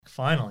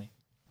Finally.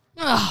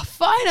 Oh,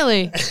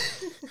 finally.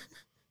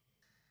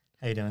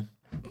 How you doing?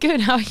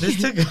 Good, how are you?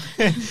 This took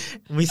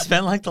we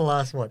spent like the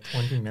last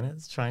 20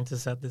 minutes trying to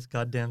set this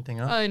goddamn thing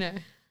up. Oh, no.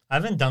 I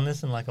haven't done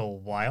this in like a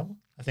while.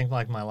 I think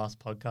like my last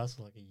podcast was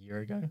like a year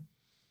ago.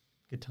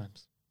 Good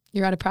times.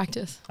 You're out of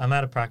practice. I'm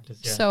out of practice,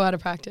 yeah. So out of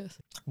practice.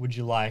 Would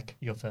you like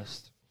your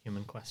first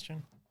human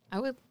question? I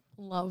would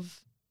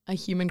love a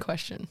human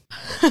question.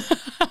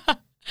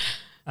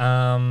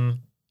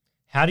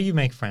 How do you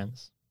make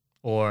friends?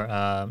 Or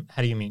how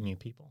do you meet new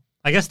people?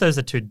 I guess those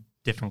are two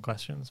different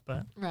questions,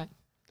 but... Right.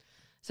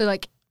 So,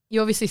 like,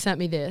 you obviously sent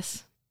me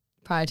this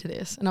prior to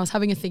this, and I was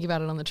having a think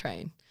about it on the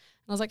train. And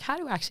I was like, how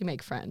do I actually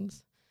make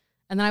friends?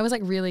 And then I was,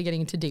 like, really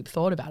getting into deep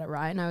thought about it,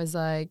 right? And I was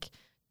like,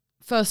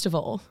 first of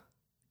all,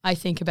 I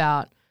think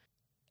about,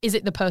 is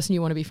it the person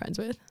you want to be friends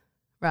with,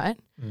 right?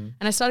 Mm.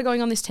 And I started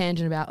going on this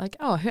tangent about, like,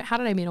 oh, how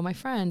did I meet all my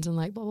friends? And,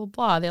 like, blah, blah,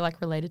 blah. They're, like,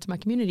 related to my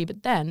community.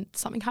 But then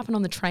something happened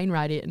on the train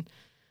ride in,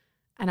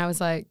 and I was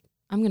like,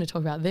 I'm going to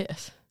talk about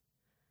this.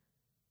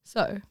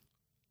 So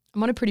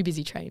I'm on a pretty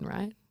busy train,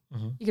 right?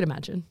 Mm-hmm. You can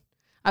imagine.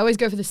 I always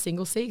go for the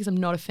single seat because I'm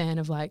not a fan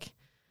of like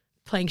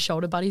playing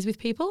shoulder buddies with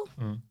people.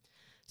 Mm.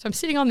 So I'm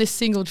sitting on this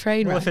single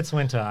train. Well, right? If it's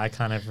winter, I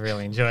kind of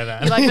really enjoy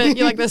that.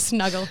 You like the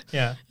snuggle.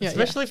 Yeah.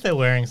 Especially if they're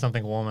wearing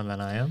something warmer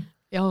than I am.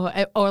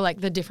 Or like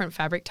the different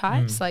fabric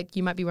types. Like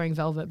you might be wearing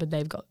velvet, but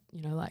they've got,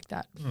 like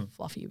that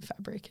fluffy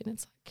fabric and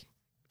it's like,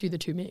 do the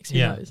two mix, who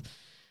knows?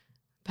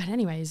 But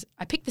anyways,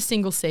 I picked the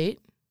single seat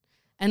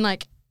and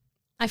like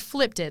I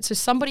flipped it. So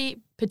somebody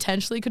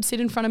potentially could sit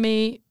in front of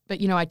me,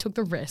 but, I took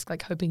the risk,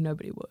 like hoping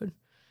nobody would.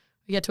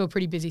 We get to a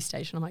pretty busy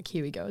station. I'm like,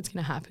 here we go. It's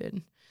going to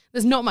happen.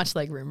 There's not much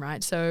leg room,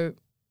 right? So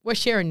we're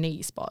sharing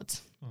knee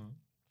spots. Mm.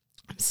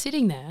 I'm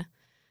sitting there.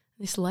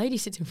 This lady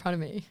sits in front of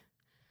me.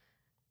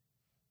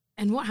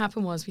 And what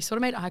happened was we sort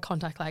of made eye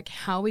contact, like,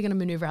 how are we going to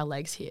maneuver our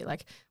legs here?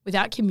 Like,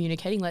 without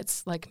communicating,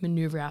 let's, like,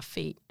 maneuver our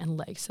feet and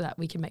legs so that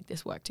we can make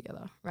this work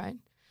together, right?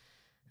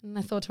 And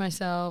I thought to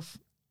myself,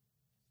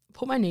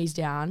 put my knees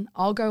down.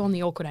 I'll go on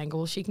the awkward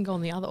angle. She can go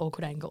on the other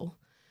awkward angle.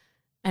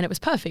 And it was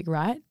perfect,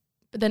 right?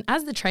 But then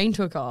as the train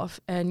took off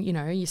and,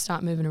 you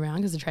start moving around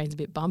because the train's a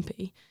bit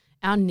bumpy,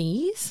 our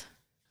knees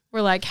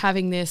were like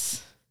having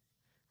this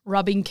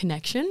rubbing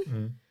connection. Mm.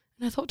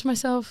 And I thought to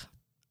myself,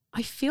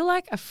 I feel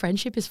like a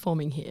friendship is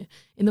forming here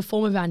in the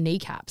form of our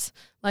kneecaps.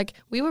 Like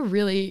we were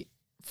really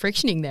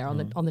frictioning there on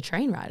the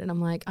train ride. And I'm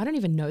like, I don't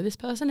even know this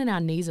person and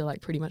our knees are like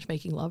pretty much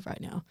making love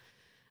right now.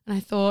 And I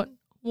thought,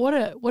 what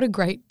a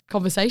great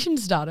conversation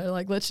starter.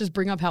 Like, let's just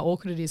bring up how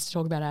awkward it is to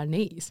talk about our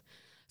knees.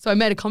 So I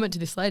made a comment to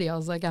this lady. I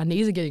was like, our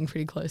knees are getting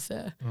pretty close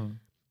there. Mm.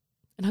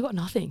 And I got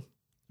nothing.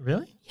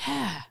 Really?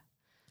 Yeah.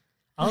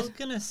 I was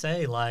going to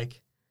say, like,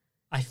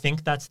 I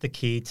think that's the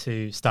key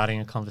to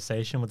starting a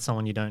conversation with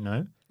someone you don't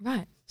know.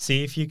 Right.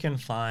 See if you can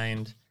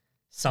find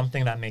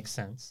something that makes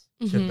sense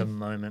to the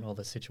moment or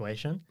the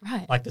situation.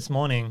 Right. Like this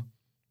morning,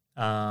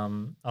 I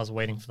was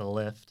waiting for the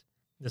lift.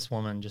 This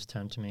woman just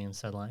turned to me and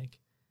said, like,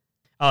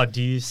 oh,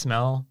 do you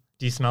smell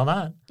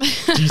that?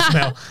 Do you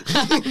smell?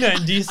 No,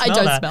 do you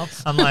smell that? I don't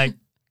smell. I'm like,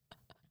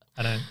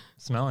 I don't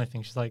smell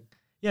anything. She's like,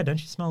 yeah,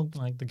 don't you smell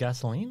like the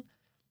gasoline?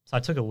 So I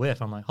took a whiff.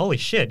 I'm like, holy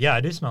shit, yeah,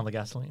 I do smell the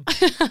gasoline.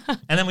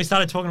 And then we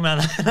started talking about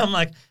that and I'm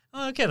like,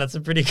 oh, okay, that's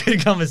a pretty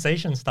good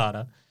conversation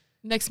starter.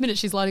 Next minute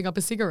she's lighting up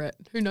a cigarette.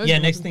 Who knows? Yeah,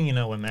 next thing you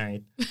know, we're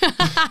married.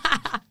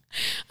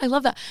 I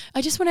love that.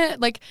 I just want to,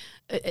 like,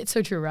 it's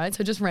so true, right?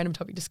 So just random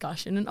topic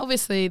discussion. And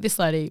obviously this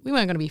lady, we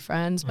weren't going to be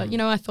friends, but,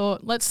 I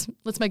thought, let's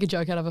make a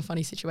joke out of a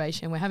funny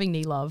situation. We're having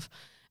knee love.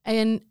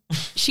 And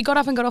she got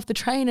up and got off the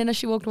train, and as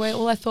she walked away,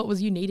 all I thought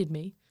was, you needed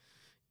me.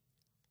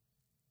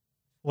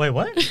 Wait,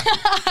 what?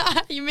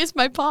 You missed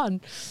my pun.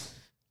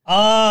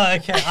 Oh,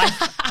 okay.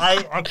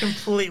 I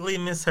completely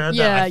misheard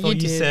that. I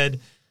thought you said,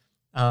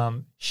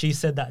 she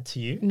said that to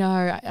you? No,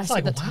 I said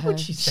like, that to her. Why would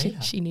she say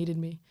that? She needed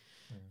me.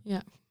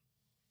 Yeah.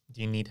 Do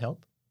you need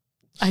help?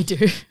 I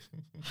do.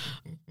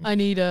 I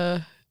need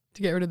to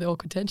get rid of the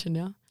awkward tension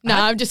now. No,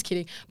 I'm just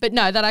kidding. But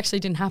no, that actually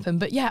didn't happen.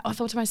 But yeah, I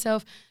thought to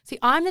myself, see,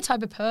 I'm the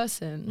type of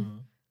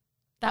person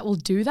that will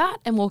do that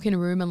and walk in a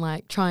room and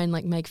like try and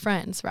like make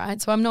friends,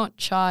 right? So I'm not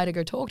shy to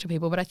go talk to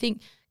people. But I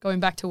think going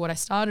back to what I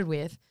started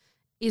with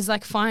is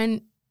like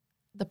find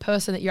the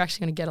person that you're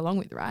actually going to get along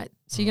with, right?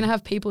 So you're going to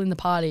have people in the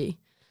party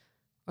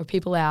or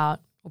people out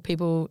or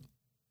people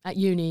at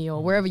uni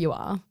or wherever you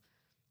are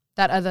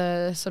that are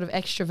the sort of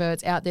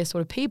extroverts out there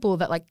sort of people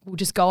that like will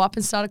just go up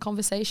and start a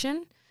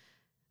conversation.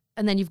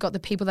 And then you've got the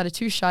people that are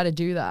too shy to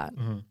do that.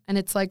 Mm-hmm. And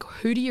it's like,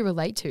 who do you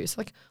relate to? So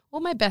like all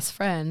my best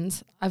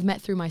friends I've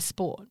met through my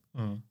sport,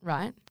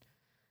 right?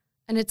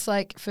 And it's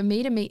like for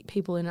me to meet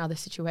people in other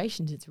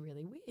situations, it's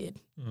really weird.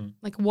 Mm.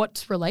 Like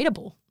what's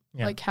relatable?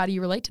 Yeah. Like how do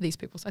you relate to these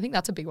people? So I think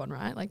that's a big one,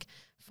 right? Like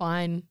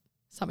find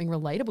something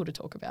relatable to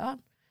talk about.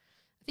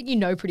 I think you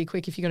know pretty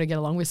quick if you're going to get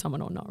along with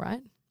someone or not,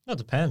 right? Well, it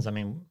depends. I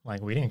mean,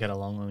 like we didn't get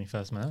along when we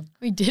first met.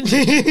 We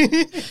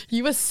didn't.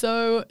 You were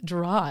so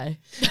dry.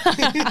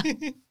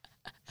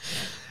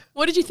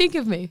 What did you think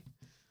of me?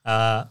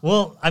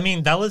 Well, I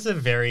mean, that was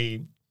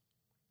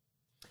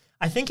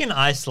I think in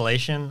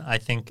isolation, I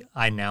think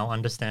I now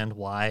understand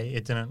why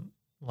it didn't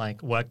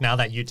like work now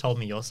that you told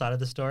me your side of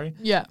the story.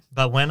 Yeah.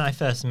 But when I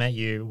first met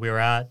you, we're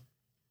at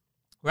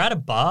a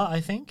bar, I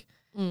think.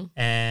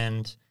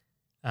 And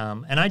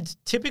I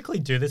typically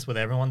do this with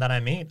everyone that I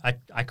meet.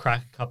 I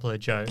crack a couple of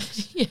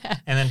jokes. Yeah.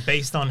 And then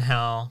based on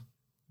how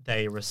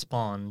they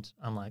respond,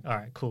 I'm like, all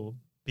right, cool,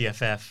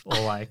 BFF, or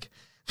like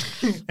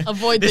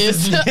avoid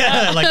this.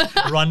 Like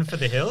run for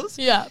the hills.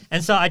 Yeah.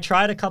 And so I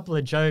tried a couple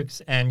of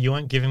jokes and you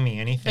weren't giving me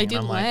anything. They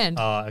didn't land.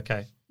 Oh,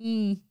 okay.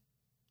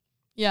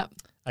 Yeah.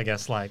 I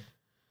guess like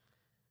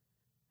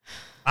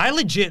I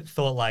legit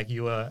thought like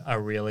you were a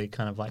really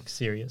kind of like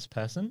serious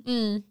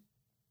person.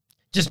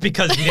 Just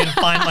because you didn't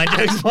find my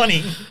jokes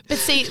funny. But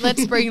see,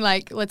 let's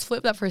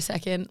flip that for a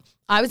second.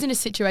 I was in a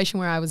situation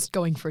where I was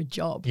going for a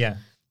job. Yeah.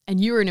 And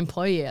you were an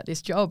employee at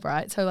this job,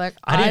 right? So like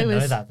I didn't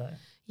know that though.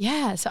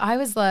 Yeah. So I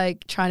was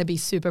like trying to be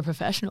super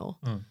professional.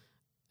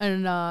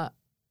 And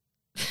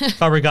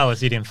but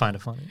regardless, you didn't find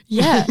it funny.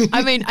 Yeah.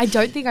 I mean, I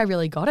don't think I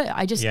really got it.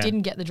 I just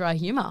didn't get the dry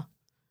humor.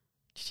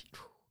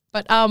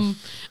 But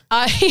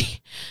I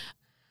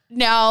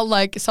now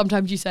like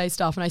sometimes you say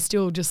stuff and I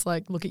still just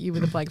like look at you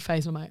with a blank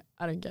face and I'm like,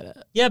 I don't get it.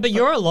 Yeah, but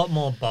you're a lot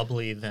more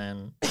bubbly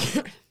than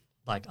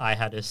like I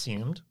had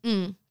assumed.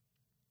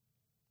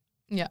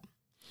 Yeah.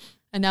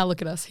 And now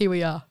look at us. Here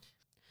we are.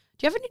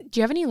 Do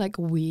you have any like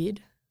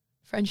weird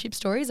friendship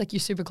stories? Like you're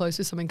super close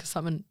with someone because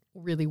something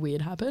really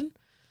weird happened?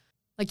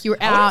 Like you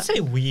were out. I wouldn't say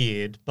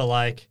weird, but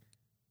like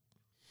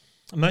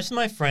most of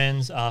my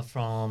friends are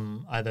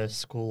from either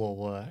school or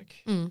work.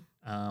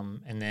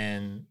 And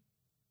then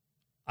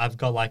I've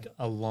got like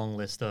a long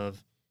list of,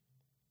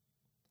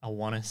 I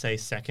want to say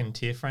second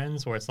tier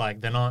friends where it's like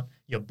they're not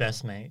your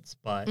best mates,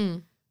 but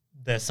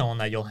they're someone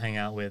that you'll hang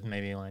out with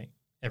maybe like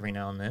every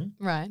now and then.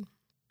 Right.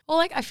 Well,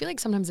 like I feel like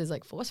sometimes there's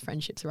like forced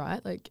friendships,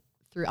 right? Like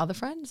through other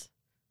friends.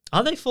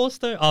 Are they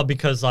forced though? Oh,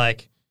 because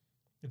like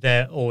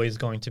they're always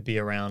going to be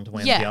around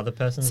when the other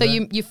person's so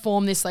there? you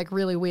form this like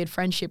really weird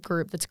friendship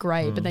group that's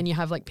great, but then you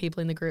have like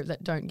people in the group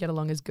that don't get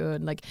along as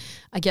good. Like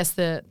I guess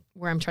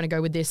where I'm trying to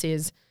go with this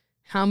is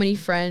how many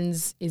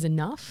friends is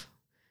enough?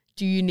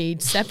 Do you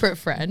need separate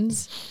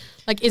friends?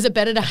 Like is it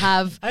better to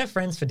have I have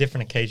friends for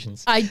different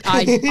occasions. I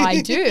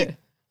do.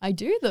 I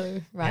do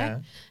though, right? Yeah.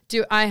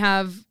 Do I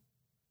have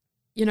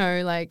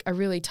like a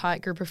really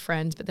tight group of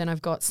friends, but then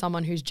I've got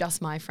someone who's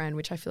just my friend,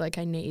 which I feel like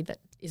I need that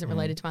isn't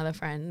related to my other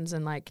friends.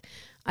 And like,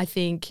 I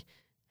think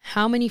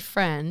how many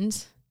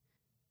friends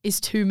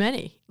is too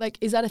many? Like,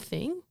 is that a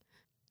thing?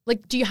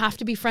 Like, do you have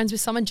to be friends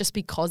with someone just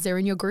because they're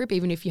in your group,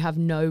 even if you have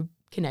no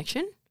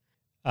connection?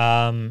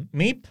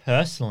 Me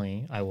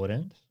personally, I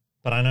wouldn't,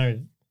 but I know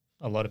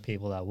a lot of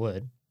people that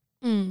would.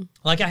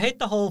 Like, I hate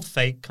the whole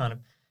fake kind of,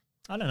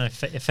 I don't know,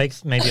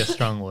 fake's maybe a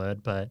strong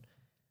word, but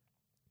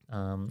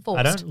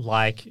I don't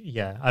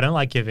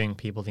like giving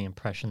people the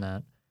impression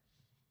that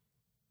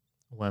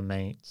we're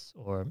mates,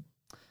 or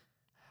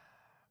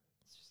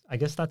I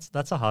guess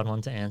that's a hard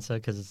one to answer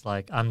because it's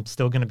like I'm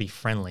still going to be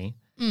friendly,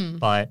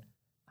 but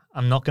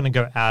I'm not going to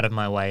go out of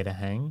my way to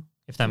hang,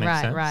 if that makes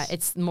sense. Right.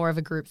 It's more of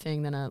a group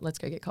thing than a let's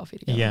go get coffee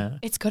together. Yeah.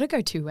 It's got to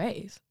go two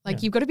ways.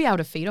 Like you've got to be able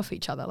to feed off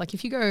each other. Like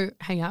if you go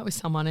hang out with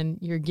someone and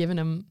you're giving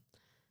them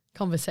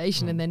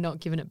conversation and they're not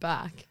giving it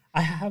back.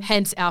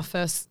 Hence our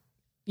first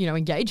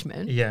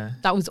engagement. Yeah.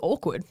 That was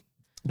awkward.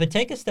 But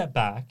take a step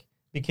back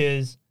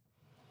because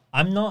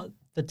I'm not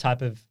the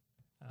type of,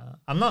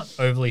 I'm not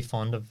overly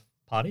fond of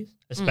parties,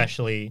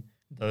 especially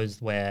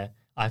those where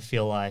I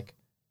feel like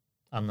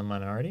I'm the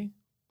minority.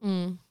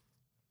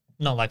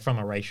 Not like from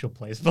a racial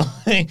place, but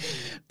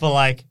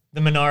like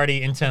the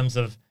minority in terms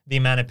of the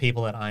amount of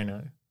people that I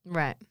know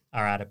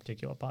are at a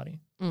particular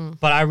party.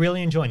 But I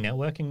really enjoy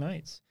networking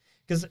nights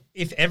because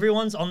if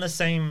everyone's in the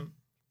same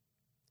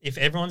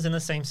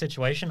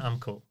situation, I'm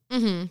cool.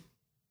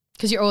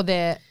 Because you're all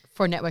there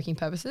for networking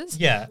purposes?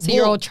 Yeah. So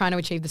you're all trying to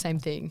achieve the same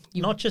thing?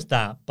 Not just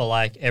that, but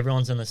like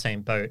everyone's in the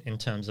same boat in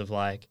terms of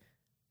like,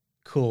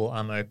 cool,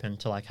 I'm open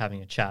to like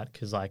having a chat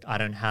because like I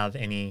don't have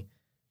a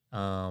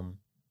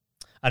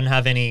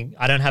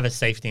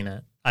safety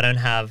net. I don't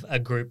have a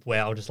group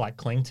where I'll just like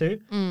cling to.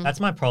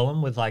 That's my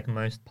problem with like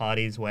most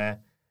parties where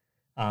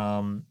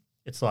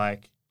it's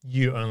like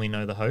you only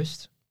know the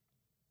host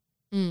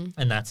and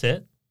that's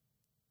it.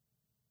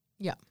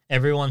 Yeah.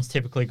 Everyone's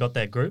typically got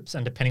their groups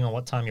and depending on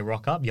what time you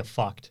rock up, you're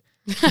fucked.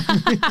 The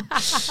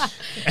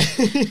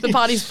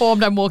party's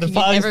formed, I'm walking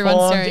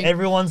in,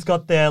 everyone's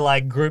got their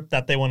like group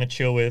that they want to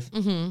chill with.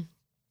 And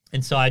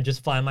so I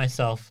just find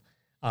myself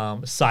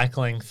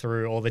cycling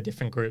through all the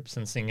different groups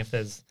and seeing if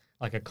there's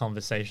like a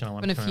conversation I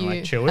want to kind of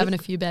like chill with. Having a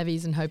few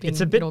bevies and hoping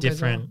it's a bit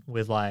different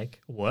with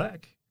like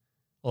work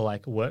or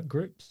like work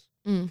groups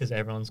because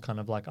everyone's kind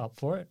of like up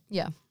for it.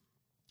 Yeah.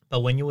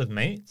 But when you're with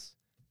mates,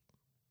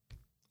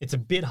 it's a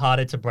bit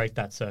harder to break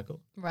that circle.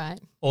 Right.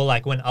 Or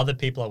like when other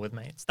people are with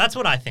mates. That's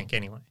what I think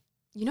anyway.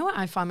 You know what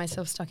I find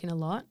myself stuck in a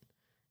lot?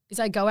 Is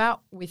I go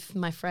out with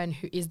my friend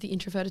who is the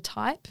introverted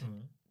type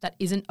that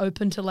isn't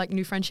open to like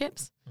new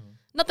friendships.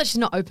 Not that she's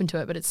not open to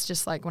it, but it's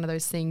just like one of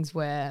those things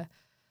where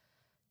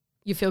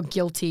you feel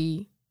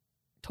guilty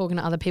talking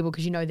to other people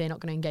because you know they're not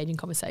going to engage in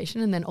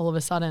conversation, and then all of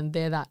a sudden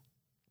they're that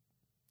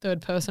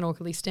third person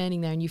awkwardly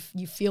standing there, and you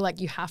feel like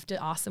you have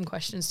to ask them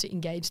questions to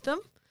engage them.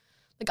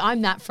 Like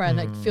I'm that friend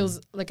that feels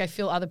like I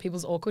feel other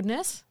people's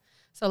awkwardness.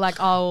 So like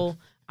I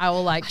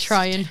will like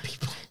try and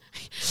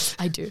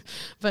I do.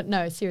 But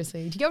no,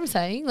 seriously. Do you get what I'm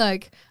saying?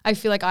 Like I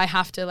feel like I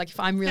have to, like if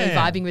I'm really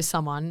vibing with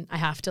someone, I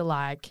have to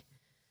like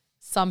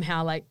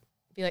somehow like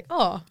be like,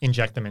 oh.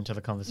 Inject them into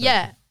the conversation.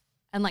 Yeah.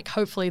 And like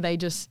hopefully they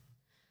just,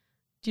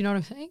 do you know what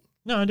I'm saying?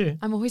 No, I do.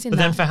 I'm always in but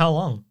that. Then for how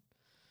long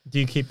do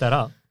you keep that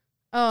up?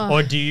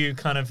 Or do you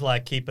kind of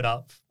like keep it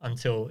up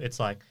until it's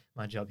like,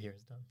 my job here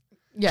is done?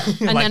 Yeah.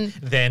 And like then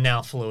they're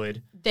now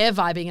fluid. They're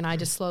vibing and I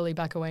just slowly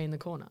back away in the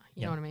corner.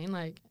 You know what I mean?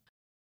 Like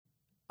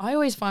I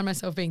always find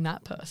myself being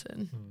that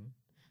person.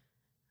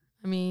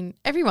 I mean,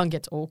 everyone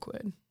gets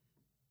awkward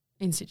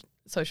in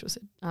social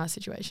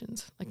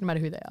situations, like no matter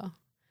who they are.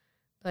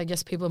 But I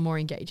guess people are more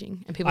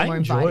engaging and people are more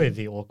inviting. I enjoy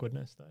the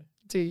awkwardness though.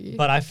 Do you?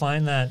 But I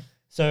find that,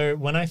 so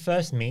when I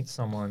first meet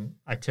someone,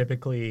 I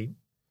typically,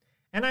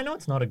 and I know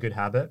it's not a good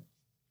habit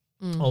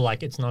or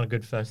like it's not a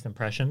good first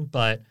impression,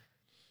 but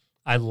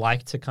I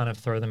like to kind of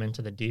throw them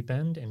into the deep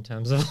end in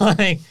terms of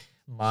like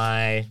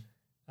my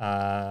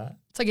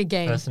it's like a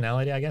game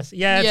personality, I guess.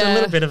 Yeah, it's a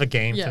little bit of a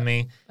game for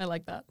me. I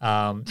like that.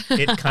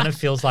 It kind of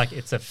feels like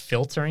it's a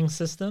filtering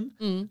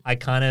system. I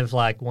kind of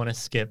like want to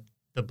skip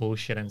the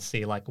bullshit and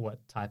see like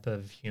what type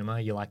of humor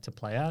you like to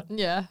play at.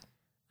 Yeah.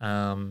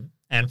 And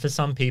for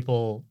some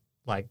people,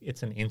 like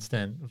it's an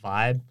instant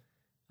vibe,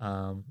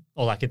 or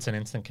like it's an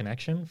instant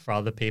connection. For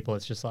other people,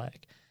 it's just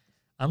like,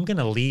 I'm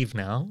gonna leave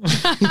now.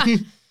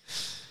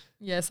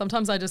 Yeah,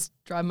 sometimes I just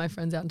drive my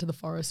friends out into the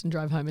forest and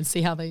drive home and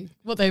see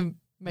what they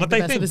make the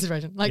best of the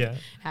situation. Like,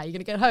 how are you going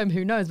to get home?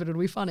 Who knows? But it'll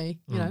be funny,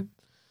 you know.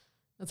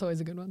 That's always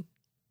a good one.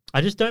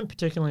 I just don't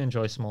particularly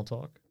enjoy small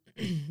talk.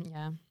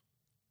 Yeah.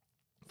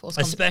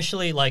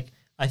 Especially, like,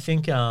 I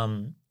think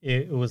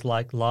it was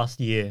like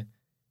last year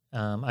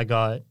I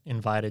got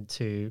invited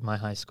to my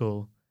high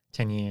school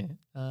 10-year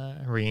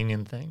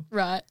reunion thing.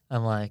 Right.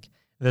 I'm like,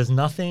 there's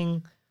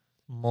nothing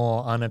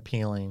more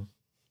unappealing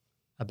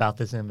about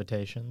this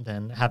invitation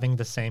than having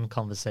the same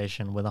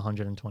conversation with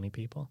 120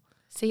 people.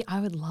 See, I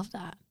would love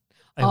that.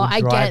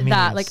 I get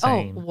that. Like,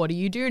 insane. what do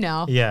you do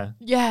now? Yeah.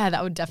 Yeah,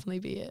 that would definitely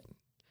be it.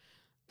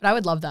 But I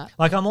would love that.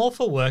 Like, I'm all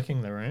for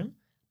working the room,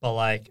 but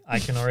like, I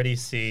can already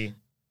see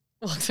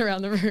walks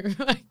around the room.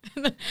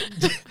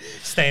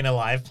 Staying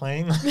Alive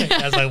playing like,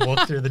 as I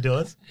walk through the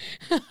doors.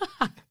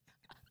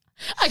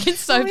 I can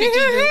so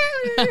picture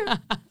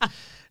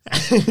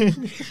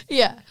you.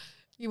 Yeah.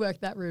 You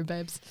work that room,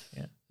 babes.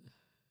 Yeah.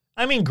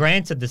 I mean,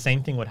 granted, the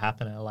same thing would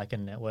happen at like a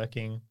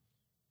networking.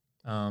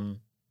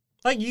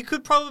 Like you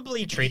could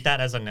probably treat that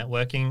as a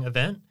networking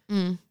event,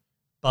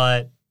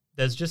 but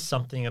there's just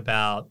something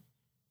about,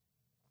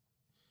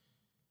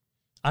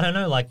 I don't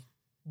know, like,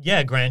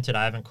 yeah, granted,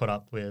 I haven't caught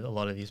up with a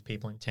lot of these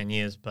people in 10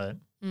 years, but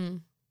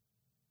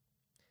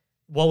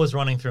what was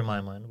running through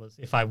my mind was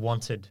if I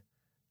wanted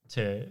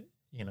to,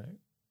 you know,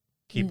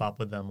 keep up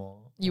with them or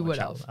you would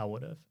have. I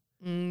would have.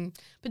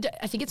 But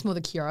I think it's more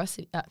the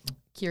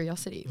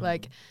curiosity.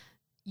 Like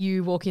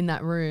you walk in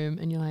that room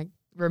and you're like,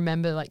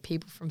 remember like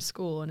people from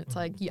school and it's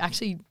like you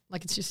actually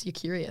like it's just you're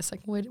curious.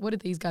 Like what do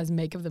these guys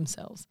make of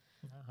themselves?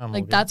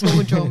 Like that's what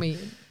would draw me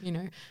in, you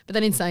know. But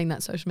then in saying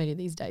that, social media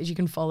these days, you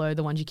can follow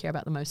the ones you care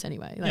about the most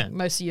anyway. Like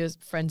most of your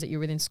friends that you're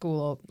with in school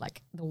or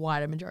like the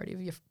wider majority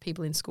of your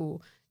people in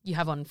school you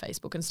have on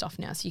Facebook and stuff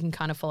now. So you can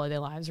kind of follow their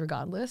lives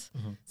regardless.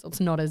 So it's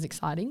not as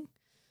exciting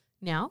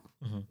now.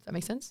 Does that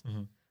make sense?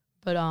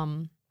 But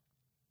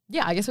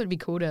yeah, I guess it would be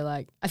cool to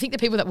like, I think the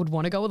people that would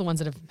want to go are the ones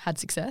that have had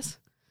success.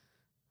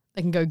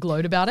 They can go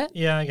gloat about it.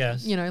 Yeah, I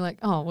guess. You know, like,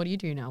 oh, what do you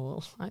do now?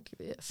 Well, I do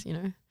this, you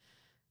know.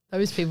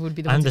 Those people would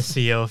be the I'm ones.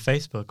 the CEO of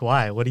Facebook.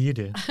 Why? What do you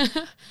do?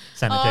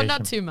 Sanitation. Oh,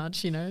 not too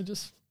much, you know,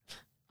 just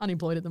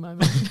unemployed at the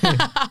moment.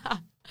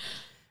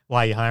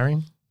 Why are you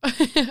hiring?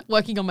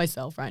 Working on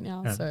myself right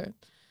now. Yeah. So,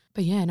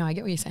 but yeah, no, I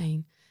get what you're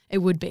saying. It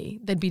would be.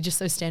 There'd be just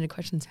those standard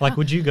questions. Like,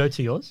 would you go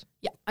to yours?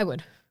 Yeah, I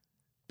would.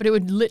 But it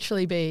would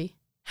literally be,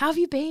 how have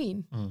you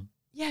been?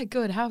 Yeah,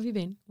 good. How have you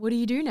been? What do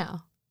you do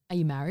now? Are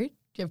you married?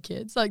 Do you have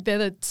kids? Like, they're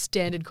the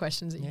standard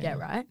questions that you get,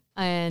 right?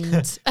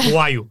 And who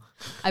are you?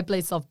 I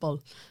played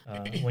softball.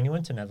 When you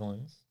went to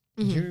Netherlands,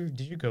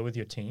 did you go with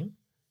your team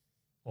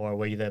or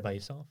were you there by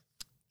yourself?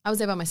 I was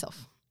there by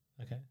myself.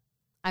 Okay.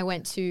 I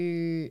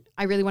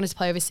really wanted to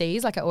play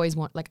overseas. Like I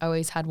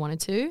always had wanted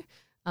to.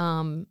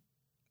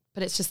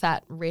 But it's just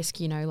that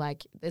risk, you know,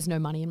 like there's no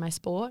money in my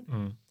sport.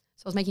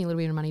 So I was making a little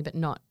bit of money, but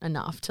not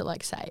enough to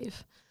like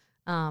save.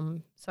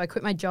 So I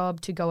quit my job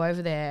to go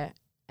over there,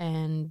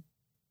 and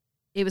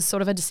it was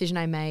sort of a decision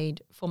I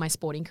made for my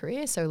sporting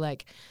career. So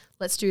like,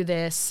 let's do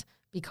this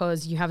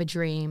because you have a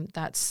dream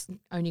that's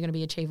only going to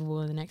be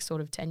achievable in the next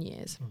sort of 10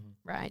 years,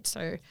 right?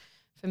 So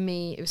for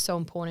me, it was so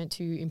important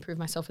to improve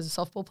myself as a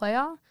softball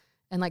player,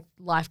 and like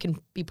life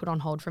can be put on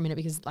hold for a minute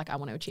because like I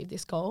want to achieve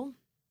this goal.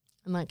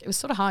 And like it was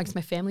sort of hard because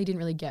my family didn't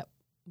really get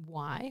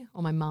why,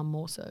 or my mum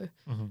more so,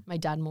 my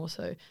dad more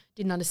so,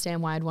 didn't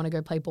understand why I'd want to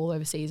go play ball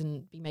overseas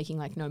and be making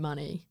like no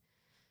money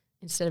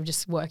instead of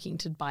just working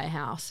to buy a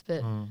house.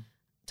 But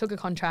took a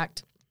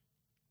contract.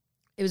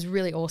 It was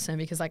really awesome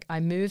because like I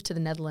moved to the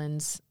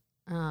Netherlands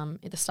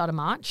at the start of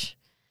March,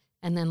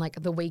 and then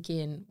like the week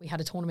in we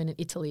had a tournament in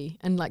Italy,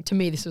 and like to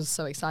me this was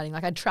so exciting.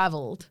 Like I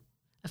travelled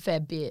a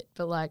fair bit,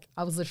 but like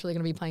I was literally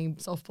going to be playing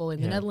softball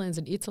in the Netherlands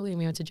and Italy, and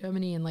we went to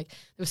Germany, and like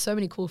there were so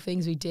many cool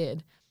things we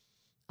did.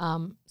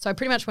 So I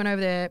pretty much went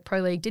over there, pro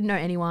league, didn't know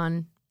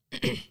anyone.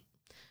 There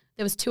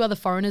was 2 other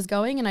foreigners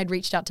going, and I'd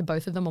reached out to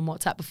both of them on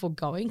WhatsApp before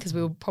going because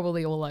we were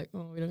probably all like,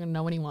 oh, we don't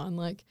know anyone,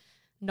 like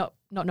not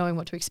knowing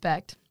what to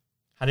expect.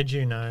 How did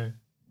you know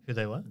who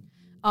they were?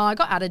 I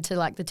got added to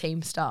like the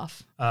team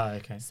stuff. Oh,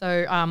 okay.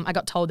 So I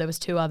got told there was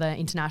 2 other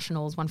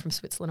internationals, one from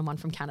Switzerland and one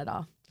from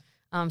Canada.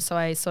 So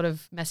I sort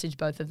of messaged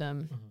both of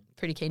them,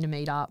 pretty keen to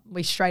meet up.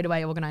 We straight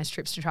away organised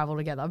trips to travel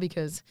together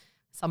because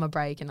summer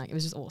break, and like it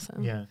was just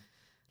awesome. Yeah.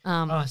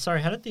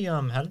 Sorry. How did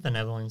the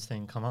Netherlands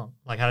thing come up?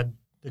 Like, how did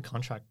the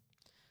contract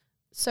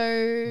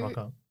rock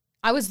up?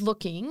 I was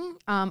looking.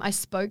 I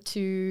spoke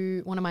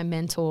to one of my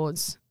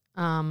mentors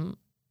in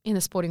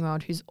the sporting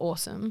world, who's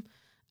awesome,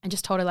 and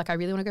just told her like I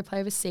really want to go play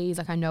overseas.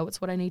 Like I know it's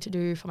what I need to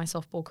do for my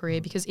softball career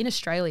because in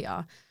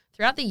Australia,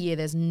 throughout the year,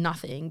 there's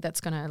nothing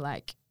that's gonna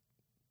like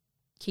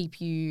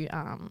keep you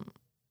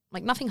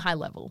like nothing high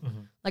level.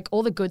 Like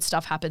all the good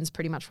stuff happens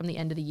pretty much from the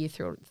end of the year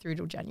through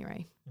till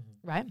January,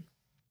 right?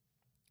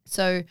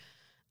 So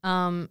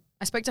I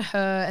spoke to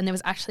her, and there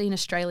was actually an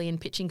Australian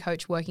pitching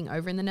coach working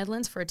over in the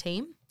Netherlands for a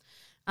team.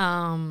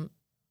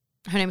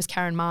 Her name was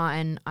Karen Ma,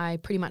 and I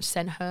pretty much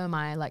sent her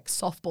my like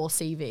softball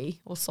CV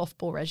or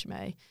softball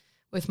resume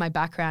with my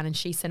background, and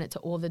she sent it to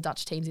all the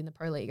Dutch teams in the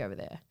pro league over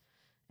there.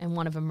 And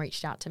one of them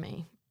reached out to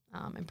me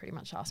and pretty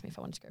much asked me if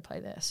I wanted to go play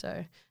there.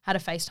 So had a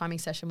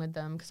FaceTiming session with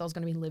them because I was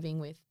going to be living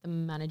with the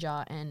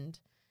manager and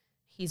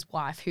his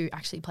wife, who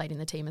actually played in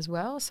the team as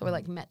well. So we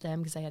like met them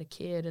because they had a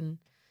kid, and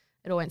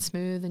it all went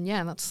smooth. And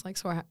yeah, that's like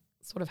sort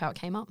of how it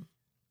came up.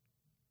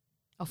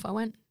 Off I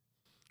went.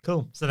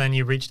 Cool. So then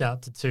you reached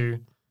out to 2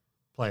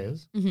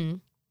 players, and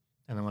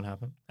then what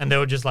happened? And they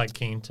were just like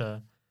keen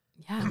to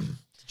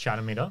chat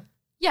and meet up.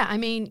 Yeah, I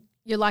mean,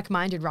 you're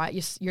like-minded, right?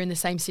 You're in the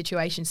same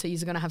situation, so you're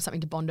going to have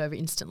something to bond over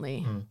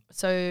instantly.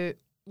 So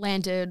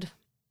landed.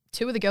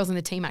 2 of the girls in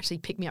the team actually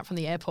picked me up from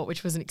the airport,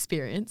 which was an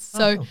experience.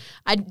 So cool.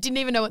 I didn't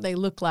even know what they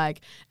looked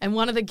like. And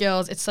one of the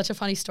girls, it's such a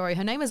funny story.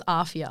 Her name was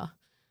Afia.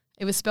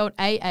 It was spelled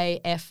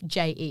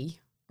Aafje,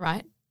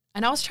 right?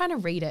 And I was trying to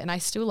read it, and I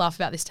still laugh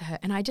about this to her,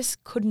 and I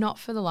just could not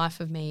for the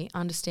life of me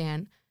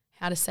understand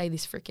how to say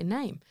this freaking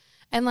name.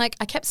 And like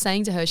I kept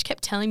saying to her, she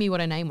kept telling me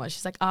what her name was.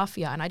 She's like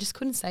Afia, and I just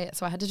couldn't say it,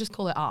 so I had to just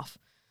call her Af.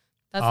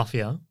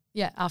 Afia?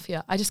 Yeah,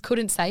 Afia. I just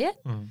couldn't say it.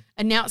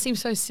 And now it seems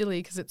so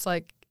silly because it's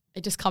like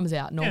it just comes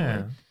out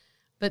normally. Yeah.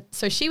 But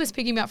so she was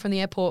picking me up from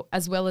the airport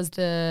as well as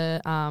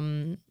the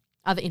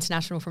other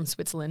international from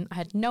Switzerland. I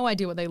had no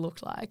idea what they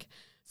looked like.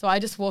 So I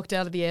just walked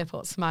out of the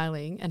airport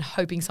smiling and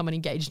hoping someone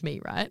engaged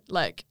me, right?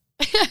 Like,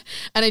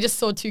 and I just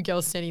saw 2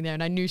 girls standing there,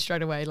 and I knew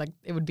straight away like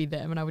it would be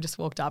them, and I would just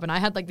walked up, and I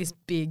had like this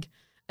big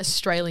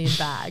Australian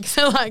bag.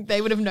 So like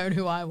they would have known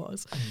who I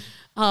was.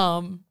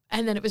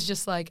 And then it was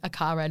just like a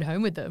car ride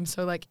home with them.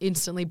 So like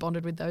instantly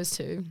bonded with those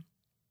 2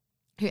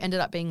 who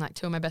ended up being like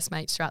 2 of my best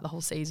mates throughout the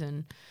whole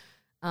season.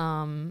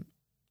 And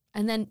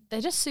then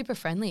they're just super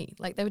friendly.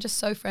 Like they were just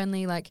so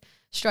friendly. Like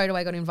straight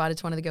away got invited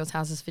to one of the girls'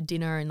 houses for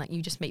dinner, and like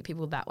you just meet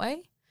people that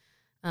way.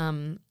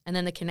 And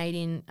then the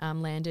Canadian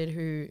landed,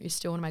 who is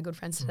still one of my good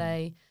friends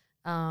today.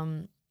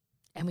 And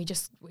we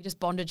just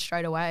bonded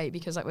straight away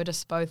because like we're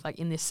just both like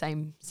in this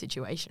same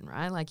situation,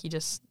 right? Like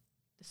there's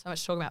so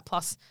much to talk about.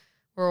 Plus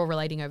we're all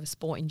relating over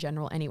sport in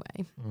general anyway.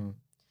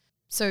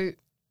 So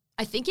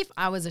I think if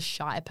I was a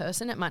shy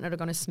person, it might not have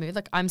gone as smooth.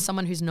 Like I'm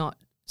someone who's not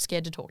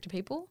scared to talk to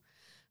people.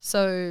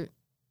 So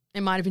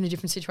it might have been a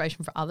different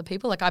situation for other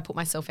people. Like I put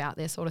myself out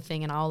there sort of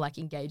thing, and I'll like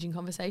engage in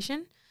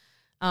conversation.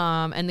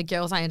 And the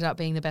girls I ended up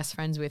being the best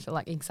friends with are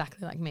like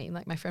exactly like me.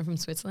 Like my friend from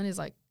Switzerland is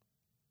like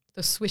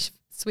the Swiss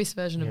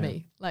version of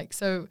me. Like,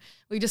 so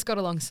we just got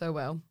along so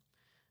well.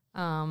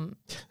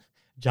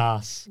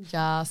 Jas.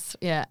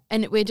 Yeah.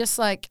 And we're just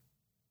like,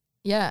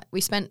 yeah, we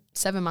spent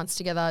 7 months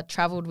together,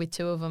 traveled with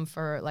 2 of them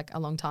for like a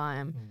long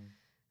time,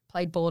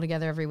 played ball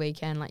together every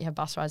weekend. Like you have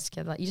bus rides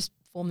together. Like you just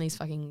form these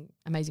fucking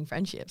amazing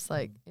friendships.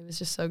 Like it was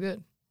just so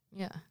good.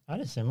 Yeah. I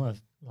had a similar,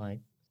 like,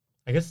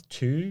 I guess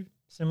 2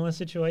 similar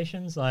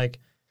situations. Like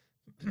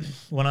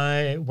when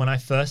I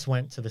first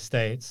went to the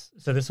States,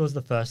 so this was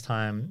the first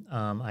time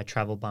I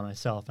traveled by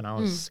myself, and I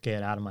was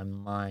scared out of my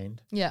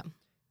mind. Yeah.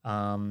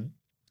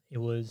 It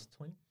was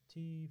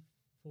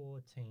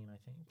 2014, I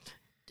think.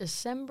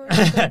 December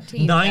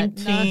 13th.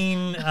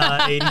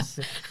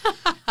 1986.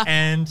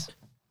 And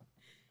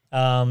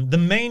the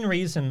main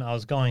reason I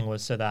was going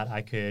was so that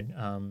I could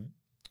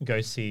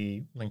go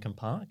see Lincoln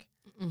Park.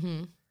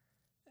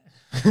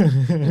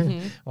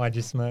 Why'd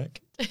you smirk?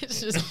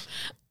 It's just,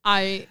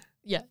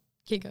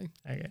 keep going.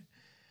 Okay.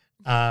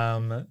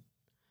 And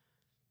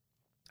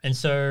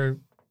so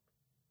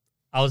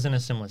I was in a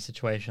similar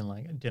situation.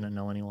 Like, I didn't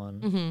know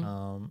anyone,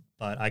 Mm-hmm.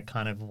 but I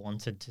kind of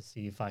wanted to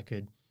see if I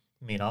could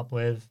meet up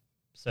with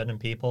certain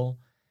people.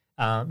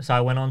 So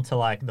I went on to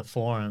like the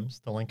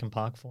forums, the Linkin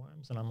Park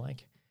forums, and I'm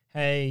like,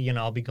 hey, you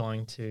know, I'll be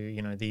going to,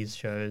 you know, these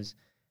shows.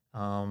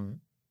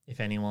 If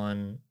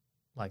anyone,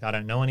 like, I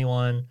don't know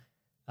anyone,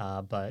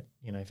 but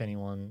you know, if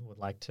anyone would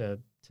like to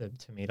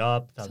meet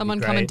up, that'd Someone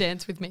be great. come and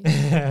dance with me.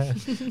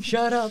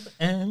 Shut up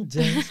and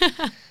dance.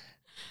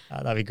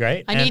 That'd be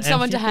great. I need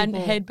someone to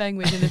headbang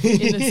with in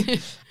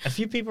the A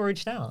few people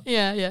reached out.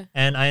 Yeah.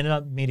 And I ended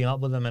up meeting up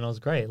with them, and it was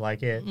great.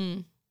 Like it.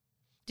 Mm.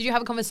 Did you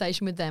have a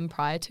conversation with them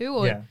prior to,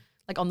 or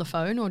like on the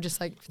phone, or just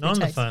like not on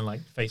text? the phone,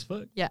 like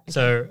Facebook? Yeah. Okay.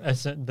 So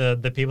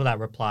the people that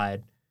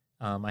replied,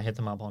 I hit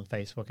them up on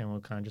Facebook, and we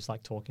were kind of just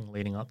like talking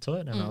leading up to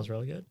it, and that was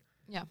really good.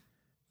 Yeah.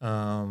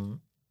 And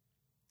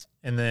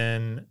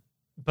then,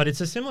 but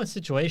it's a similar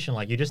situation.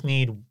 Like, you just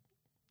need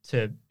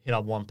to hit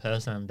up one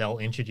person, and they'll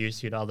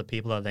introduce you to other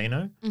people that they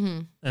know. Mm-hmm.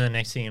 And the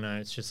next thing you know,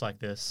 it's just like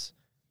this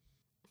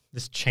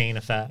chain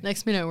effect.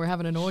 Next minute, we're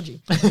having an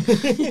orgy.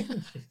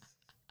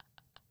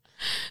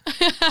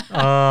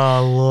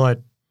 Oh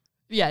Lord.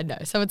 Yeah, no.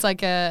 So it's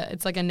like a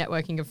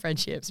networking of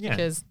friendships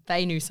because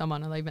they knew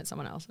someone and they met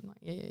someone else, and like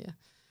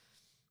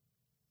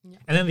yeah.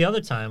 And then the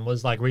other time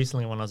was like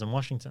recently when I was in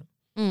Washington.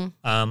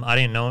 I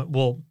didn't know.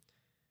 Well,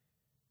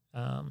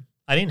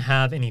 I didn't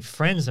have any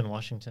friends in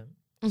Washington,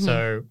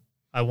 so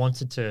I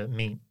wanted to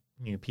meet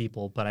new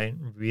people, but I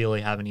didn't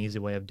really have an easy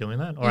way of doing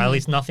that, or at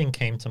least nothing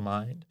came to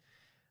mind.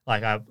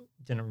 Like, I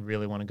didn't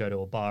really want to go to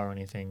a bar or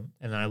anything,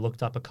 and then I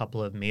looked up a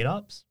couple of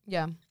meetups.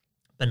 Yeah.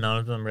 But none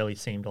of them really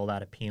seemed all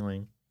that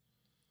appealing.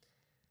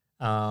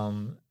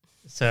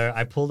 So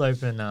I pulled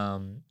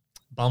open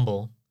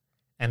Bumble,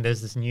 and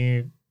there's this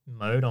new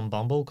mode on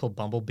Bumble called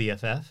Bumble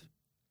BFF.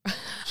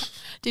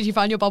 Did you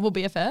find your Bumble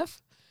BFF?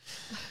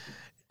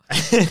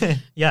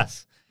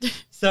 Yes.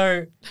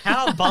 So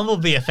how Bumble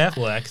BFF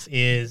works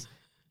is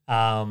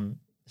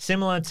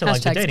similar to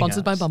like the dating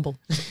sponsored apps. by Bumble.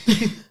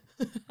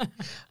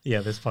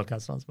 Yeah, this podcast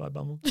is sponsored by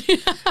Bumble.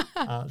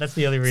 That's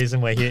the only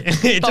reason we're here.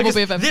 It Bumble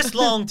took us BFF. this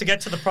long to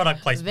get to the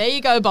product placement. There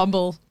you go,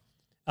 Bumble.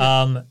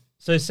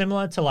 So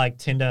similar to like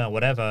Tinder or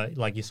whatever,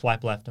 like you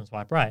swipe left and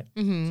swipe right.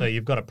 So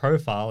you've got a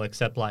profile,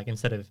 except like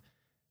instead of,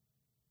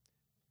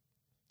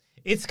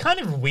 it's kind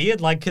of weird,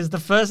 like, because the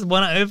first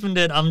when I opened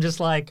it, I'm just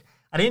like,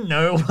 I didn't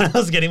know what I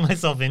was getting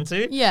myself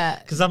into. Yeah.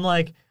 Because I'm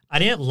like, I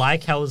didn't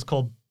like how it was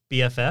called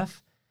BFF.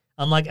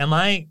 I'm like, am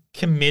I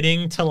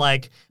committing to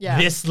like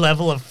this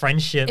level of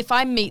friendship? If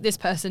I meet this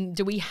person,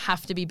 do we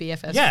have to be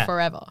BFFs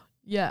forever?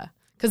 Yeah.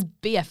 Because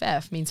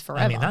BFF means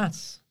forever. I mean,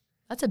 that's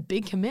a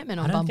big commitment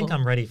on Bumble. I don't Bumble. think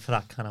I'm ready for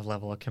that kind of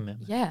level of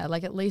commitment. Yeah,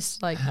 like at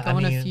least like go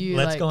on a few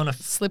let's like go on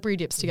slippery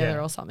dips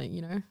together or something,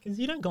 you know? Because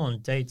you don't go on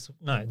dates.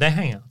 No, they're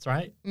hangouts,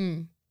 right?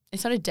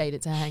 It's not a date,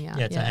 it's a hangout.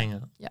 Yeah, it's a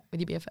hangout. Yeah, with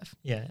your BFF.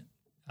 Yeah.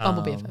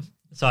 Bumble BFF.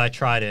 So I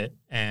tried it,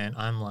 and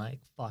I'm like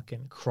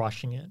fucking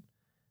crushing it.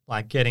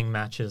 Like getting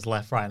matches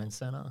left, right, and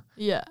center.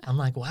 Yeah. I'm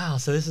like, wow,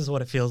 so this is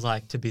what it feels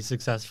like to be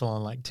successful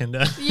on like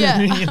Tinder.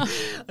 Yeah.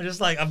 I'm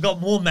just like, I've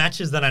got more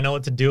matches than I know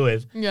what to do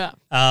with. Yeah.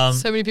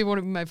 So many people want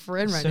to be my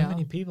friend right now. So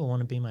many people want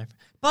to be my friend.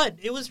 But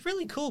it was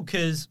really cool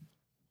because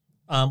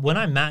when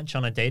I match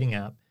on a dating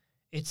app,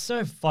 it's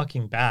so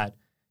fucking bad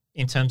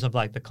in terms of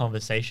like the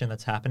conversation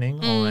that's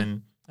happening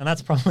on, and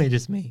that's probably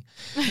just me.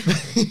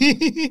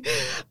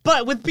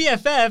 But with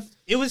BFF,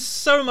 it was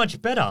so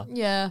much better.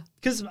 Yeah.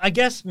 Because I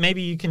guess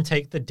maybe you can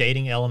take the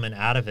dating element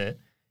out of it,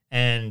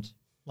 and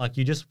like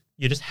you're just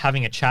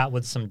having a chat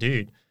with some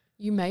dude.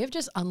 You may have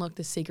just unlocked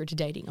the secret to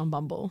dating on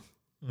Bumble.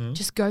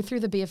 Just go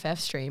through the BFF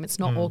stream. It's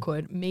not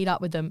awkward. Meet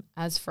up with them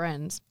as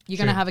friends. You're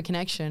going to have a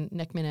connection.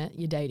 Next minute,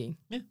 you're dating.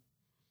 Yeah.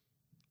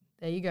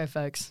 There you go,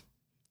 folks.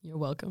 You're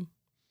welcome.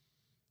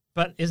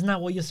 But isn't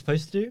that what you're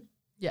supposed to do?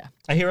 Yeah.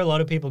 I hear a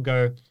lot of people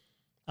go,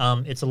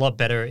 it's a lot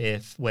better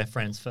if we're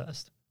friends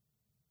first.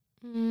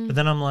 But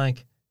then I'm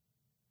like,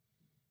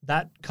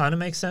 that kind of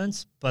makes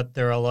sense, but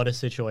there are a lot of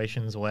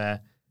situations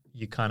where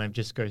you kind of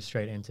just go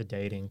straight into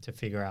dating to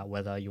figure out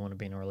whether you want to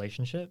be in a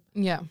relationship.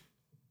 Yeah.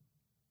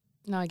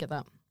 No, I get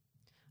that.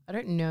 I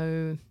don't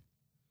know.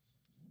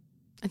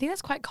 I think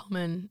that's quite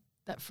common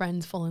that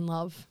friends fall in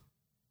love.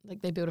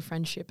 Like they build a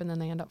friendship and then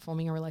they end up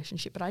forming a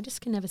relationship. But I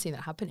just can never see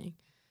that happening.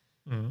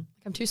 Like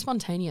I'm too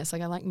spontaneous.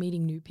 Like I like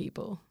meeting new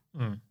people.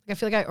 Like I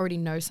feel like I already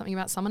know something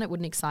about someone. It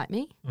wouldn't excite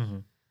me.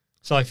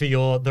 So like for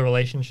the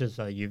relationships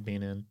that you've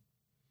been in,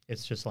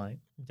 it's just like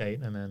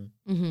date and then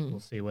we'll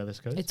see where this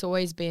goes. It's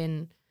always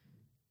been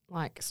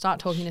like start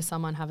talking to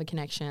someone, have a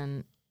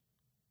connection.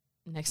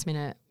 Next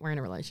minute, we're in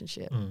a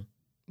relationship.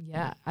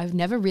 Yeah. I've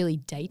never really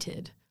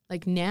dated.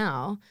 Like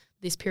now,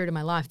 this period of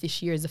my life,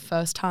 this year is the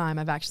first time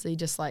I've actually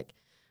just like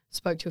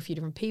spoke to a few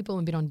different people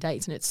and been on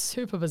dates, and it's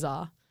super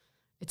bizarre.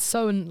 It's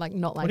so like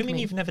not like me. What do you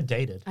mean you've never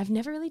dated? I've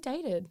never really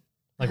dated.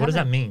 Like what does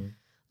that mean?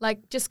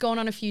 Like just gone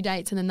on a few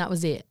dates and then that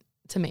was it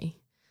to me.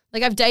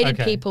 Like I've dated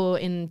people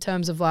in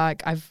terms of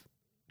like I've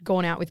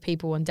gone out with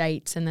people on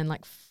dates and then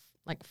like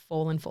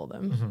fallen for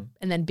them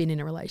and then been in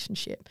a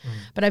relationship.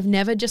 But I've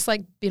never just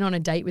like been on a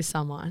date with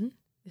someone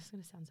this is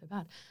going to sound so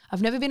bad.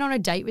 I've never been on a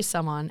date with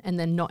someone and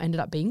then not ended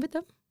up being with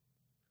them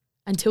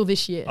until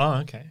this year. Oh,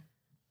 okay.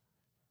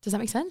 Does that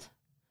make sense?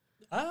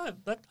 I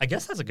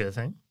guess that's a good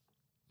thing.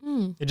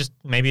 Mm.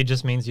 Maybe it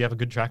just means you have a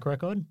good track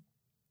record.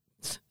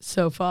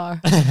 So far.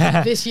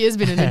 This year's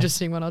been an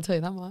interesting one, I'll tell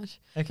you that much.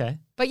 Okay.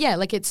 But yeah,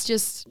 like it's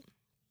just,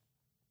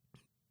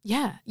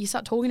 yeah, you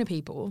start talking to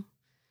people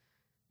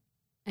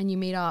and you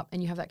meet up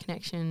and you have that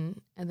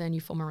connection and then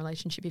you form a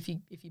relationship if you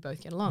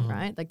both get along,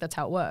 right? Like that's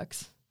how it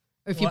works.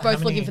 Or if you're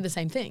both looking for the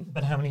same thing.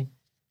 But how many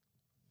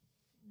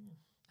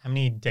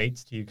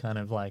dates do you kind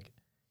of like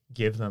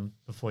give them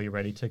before you're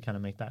ready to kind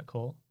of make that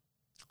call?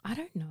 I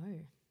don't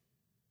know.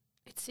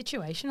 It's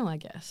situational, I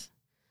guess.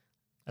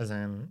 As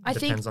in, it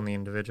depends on the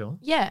individual.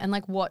 Yeah, and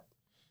like what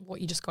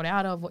you just got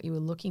out of, what you were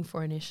looking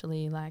for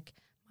initially. Like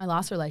my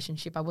last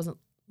relationship,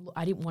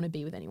 I didn't want to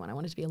be with anyone. I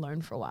wanted to be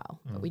alone for a while.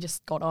 But we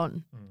just got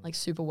on like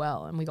super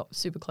well and we got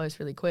super close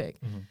really quick.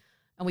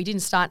 And we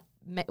didn't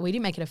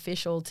make it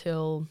official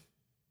till,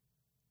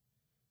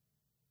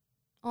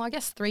 I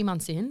guess 3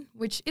 months in,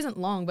 which isn't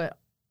long, but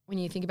when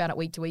you think about it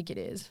week to week, it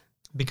is.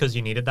 Because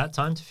you needed that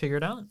time to figure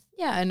it out?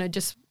 Yeah, and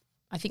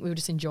I think we were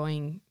just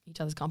enjoying each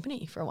other's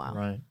company for a while.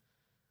 Right.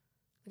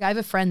 Like I have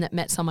a friend that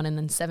met someone and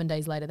then 7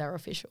 days later they were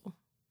official.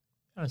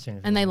 I don't see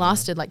anything and they wrong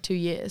lasted like 2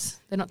 years.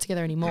 They're not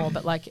together anymore,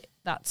 but like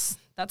that's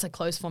a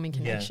close forming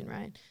connection,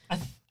 right?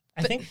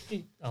 I think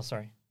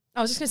sorry.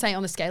 I was just going to say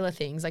on the scale of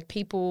things, like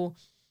people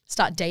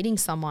start dating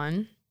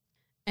someone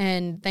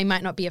and they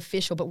might not be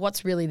official, but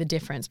what's really the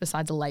difference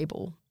besides a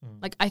label?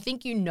 Like I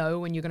think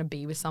when you're going to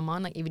be with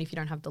someone, like even if you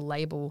don't have the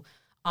label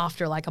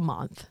after like a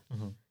month,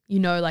 you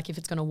know like if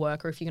it's going to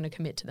work or if you're going to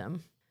commit to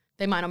them.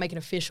 They might not make it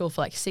official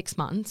for like 6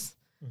 months,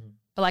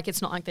 but like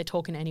it's not like they're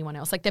talking to anyone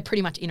else. Like they're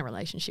pretty much in a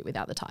relationship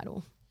without the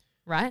title,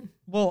 right?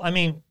 Well, I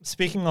mean,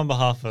 speaking on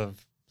behalf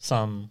of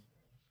some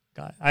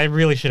guy, I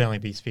really should only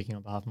be speaking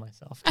on behalf of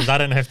myself because I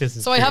don't know if this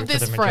is so true I have for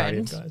this the majority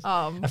of friend,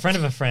 guys. A friend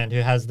of a friend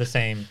who has the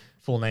same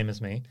full name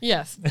as me.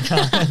 Yes.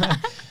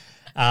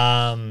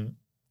 The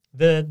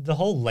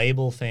whole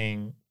label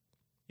thing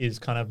is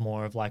kind of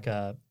more of like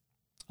I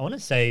want to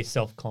say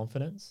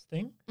self-confidence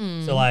thing.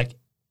 So like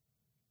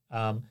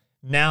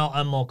now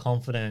I'm more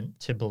confident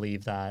to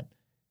believe that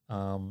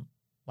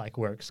like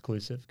we're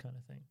exclusive kind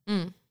of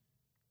thing.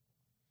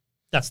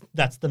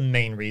 That's the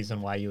main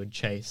reason why you would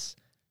chase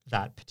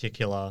that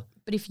particular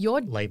But if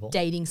you're label.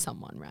 dating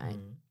someone, right,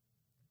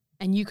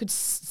 and you could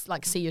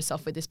like see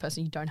yourself with this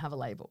person, you don't have a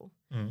label,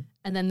 and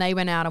then they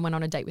went out and went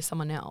on a date with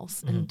someone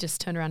else and just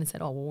turned around and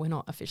said, oh, well, we're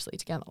not officially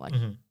together. Like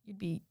you'd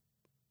be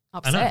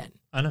upset.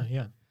 I know,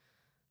 yeah.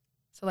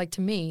 So like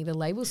to me, the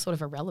label's sort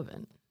of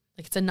irrelevant.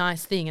 Like it's a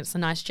nice thing. It's a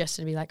nice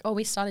gesture to be like, oh,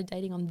 we started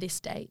dating on this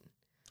date.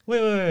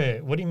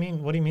 Wait. What do you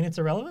mean? What do you mean it's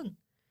irrelevant?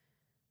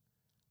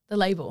 The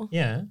label.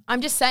 Yeah.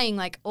 I'm just saying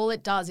like all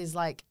it does is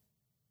like,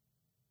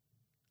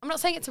 I'm not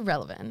saying it's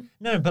irrelevant.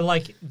 No, but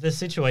like the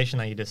situation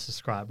that you just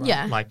described, right?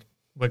 Yeah. Like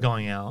we're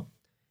going out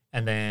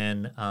and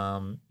then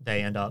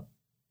they end up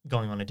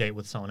going on a date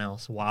with someone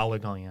else while we're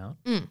going out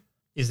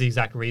is the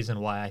exact reason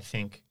why I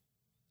think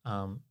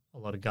a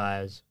lot of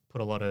guys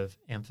put a lot of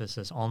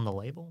emphasis on the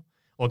label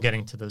or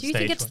getting to the stage. Do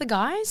you think it's the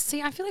guys?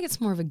 See, I feel like it's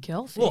more of a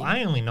girl thing. Well,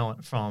 I only know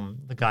it from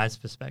the guy's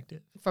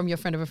perspective. From your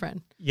friend of a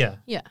friend? Yeah.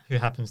 Yeah. Who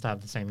happens to have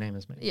the same name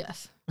as me.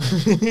 Yes.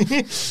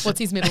 What's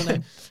his middle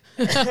name?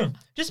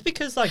 Just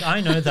because like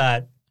I know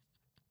that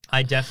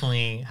I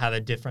definitely have a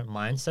different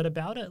mindset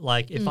about it.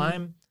 Like if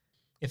I'm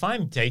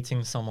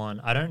dating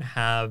someone, I don't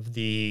have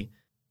the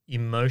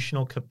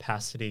emotional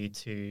capacity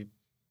to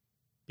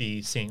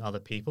be seeing other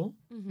people.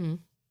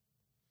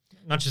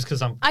 Not just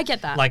because I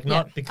get that. Like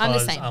not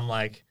because I'm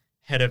like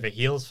head over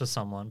heels for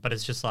someone, but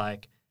it's just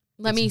like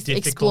let me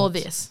explore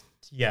this.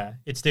 Yeah,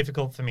 it's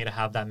difficult for me to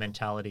have that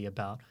mentality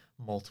about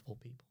multiple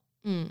people.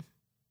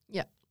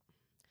 Yeah.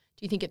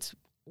 Do you think it's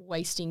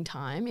wasting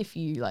time if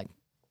you like?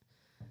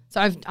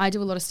 So I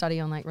do a lot of study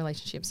on like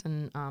relationships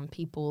and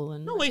people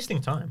and not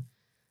wasting time.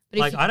 But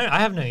like I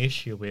have no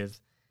issue with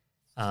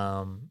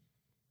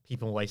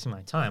people wasting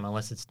my time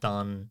unless it's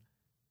done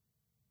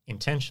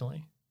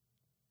intentionally.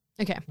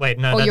 Okay. Wait,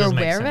 no, or that you're doesn't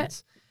aware make of sense.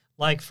 it?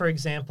 Like, for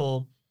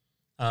example,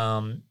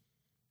 I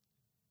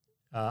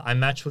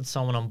matched with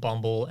someone on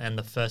Bumble and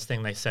the first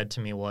thing they said to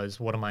me was,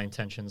 what are my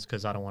intentions?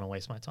 Because I don't want to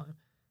waste my time.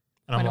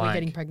 And When I'm are we like,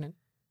 getting pregnant?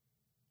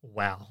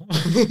 Wow.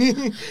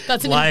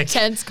 That's an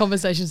intense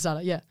conversation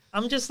starter, yeah.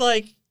 I'm just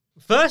like,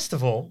 first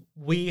of all,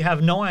 we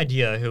have no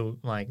idea who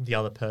like the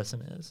other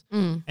person is.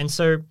 And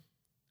so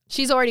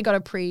she's already got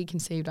a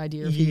preconceived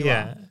idea of who you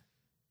are.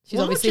 She's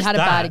obviously had a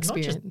bad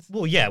experience.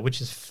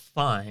 Which is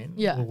fine.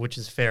 Yeah. Which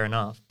is fair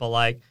enough. But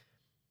like,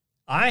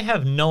 I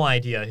have no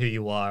idea who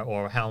you are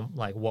or how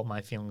like what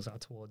my feelings are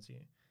towards you.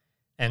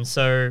 And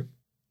so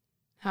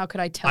how could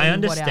I tell you I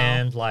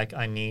understand like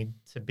I need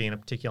to be in a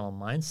particular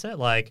mindset.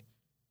 Like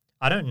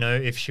I don't know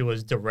if she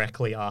was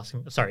indirectly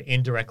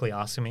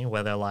asking me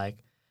whether like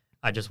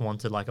I just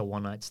wanted like a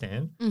one night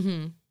stand.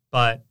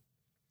 But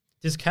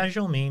does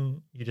casual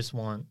mean you just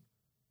want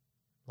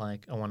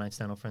like a one night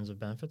stand or friends with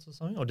benefits or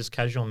something? Or does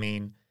casual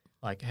mean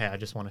like, hey, I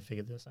just want to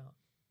figure this out?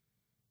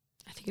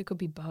 I think it could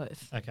be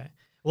both. Okay.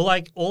 Well,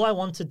 like all I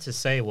wanted to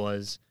say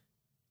was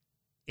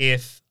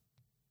if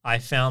I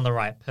found the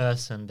right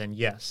person, then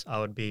yes, I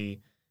would be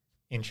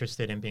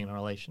interested in being in a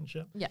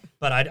relationship. Yeah.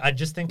 But I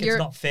just think it's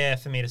not fair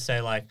for me to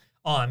say like,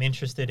 oh, I'm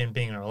interested in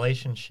being in a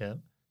relationship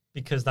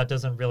because that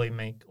doesn't really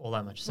make all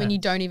that much sense. When you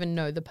don't even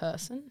know the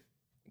person.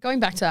 Going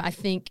back to, I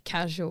think,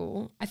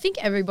 casual, I think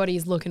everybody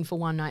is looking for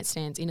one night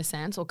stands in a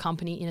sense or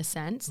company in a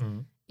sense.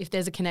 Mm. If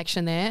there's a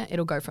connection there,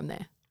 it'll go from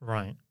there.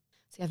 Right.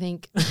 See, I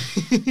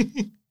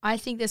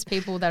think there's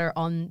people that are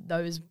on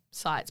those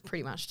sites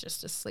pretty much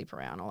just to sleep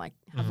around or like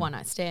have one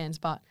night stands,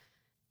 but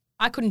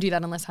I couldn't do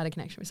that unless I had a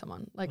connection with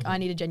someone. Like I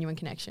need a genuine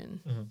connection.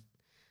 Mm-hmm.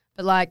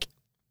 But like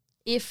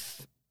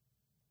if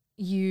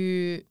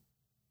you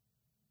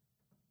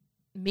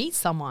meet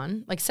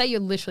someone, like say you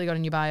literally got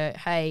in your bio,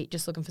 hey,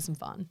 just looking for some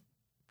fun.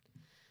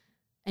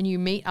 And you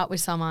meet up with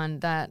someone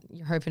that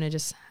you're hoping to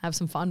just have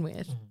some fun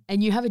with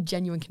and you have a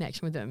genuine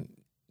connection with them,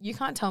 you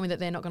can't tell me that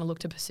they're not going to look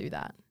to pursue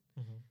that.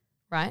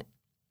 Right?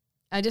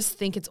 I just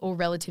think it's all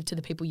relative to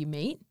the people you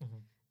meet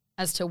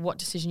as to what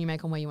decision you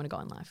make on where you want to go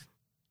in life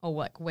or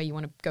like where you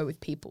want to go with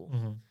people.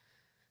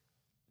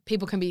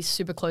 People can be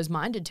super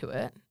closed-minded to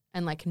it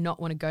and like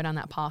not want to go down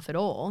that path at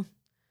all.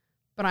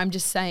 But I'm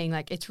just saying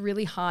like it's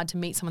really hard to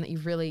meet someone that you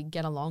really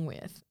get along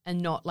with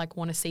and not like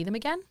want to see them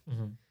again.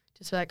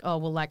 Just be like, oh,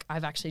 well, like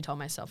I've actually told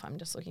myself I'm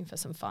just looking for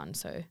some fun.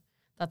 So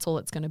that's all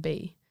it's going to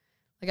be.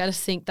 Like I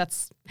just think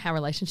that's how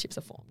relationships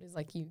are formed. Is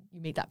like you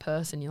meet that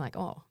person, you're like,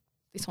 oh,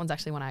 this one's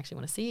actually one I actually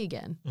want to see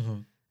again,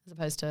 as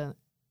opposed to,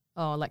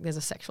 oh, like there's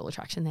a sexual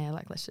attraction there.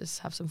 Like let's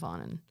just have some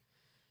fun and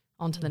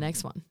on to the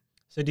next one.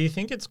 So do you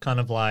think it's kind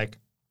of like,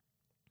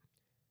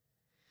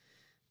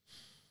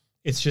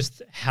 it's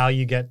just how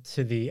you get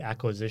to the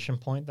acquisition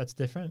point that's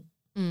different?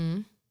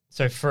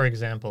 So for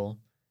example,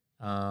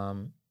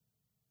 I'm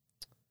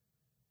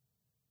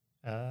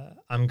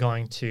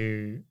going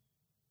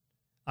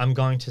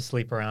to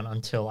sleep around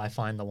until I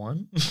find the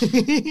one.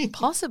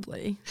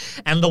 Possibly.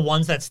 And the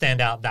ones that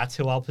stand out, that's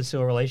who I'll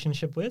pursue a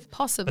relationship with.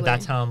 Possibly. But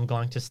that's how I'm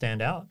going to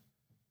stand out.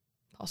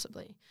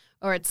 Possibly.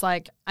 Or it's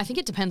like, I think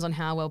it depends on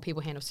how well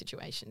people handle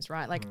situations,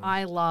 right? Like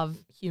I love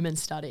human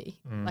study.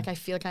 Like I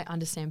feel like I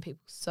understand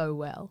people so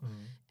well.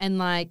 And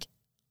like,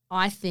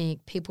 I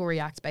think people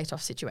react based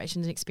off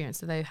situations and experience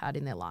that they've had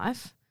in their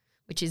life,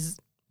 which is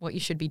what you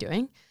should be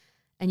doing.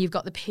 And you've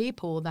got the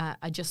people that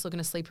are just looking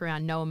to sleep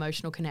around, no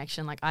emotional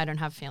connection. Like I don't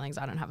have feelings,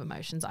 I don't have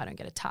emotions, I don't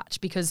get attached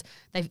because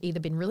they've either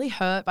been really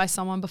hurt by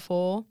someone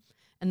before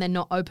and they're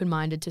not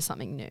open-minded to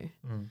something new.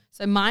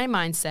 So my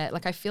mindset,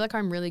 like I feel like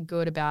I'm really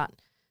good about,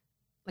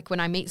 like when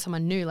I meet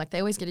someone new, like they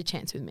always get a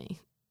chance with me.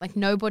 Like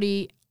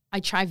I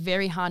try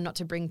very hard not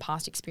to bring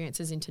past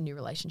experiences into new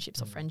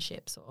relationships or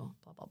friendships or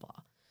blah, blah,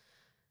 blah.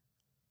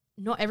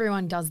 Not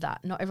everyone does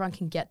that. Not everyone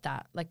can get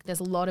that. Like there's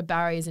a lot of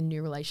barriers in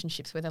new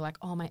relationships where they're like,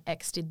 oh, my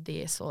ex did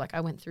this or like I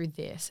went through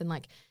this and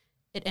like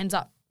it ends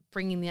up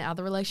bringing the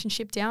other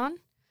relationship down.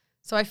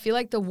 So I feel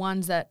like the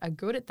ones that are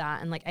good at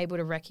that and like able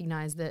to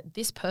recognize that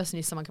this person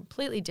is someone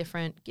completely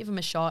different, give them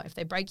a shot. If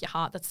they break your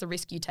heart, that's the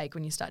risk you take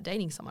when you start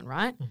dating someone,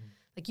 right?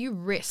 Like you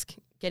risk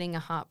getting a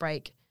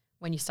heartbreak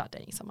when you start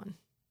dating someone.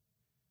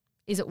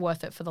 Is it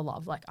worth it for the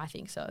love? Like I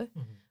think so.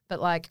 But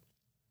like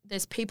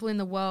there's people in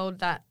the world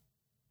that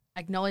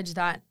acknowledge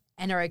that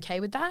and are okay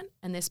with that.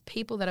 And there's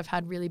people that have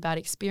had really bad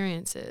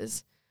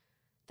experiences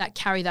that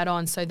carry that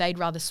on. So they'd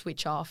rather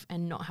switch off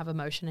and not have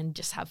emotion and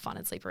just have fun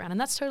and sleep around. And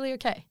that's totally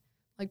okay.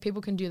 Like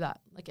people can do that.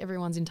 Like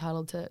everyone's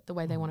entitled to the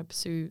way they want to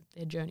pursue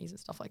their journeys and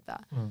stuff like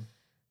that.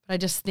 But I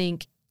just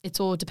think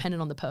it's all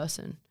dependent on the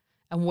person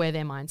and where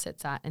their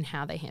mindset's at and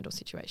how they handle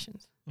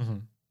situations. Does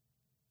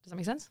that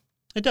make sense?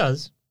 It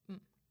does.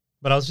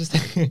 But I was just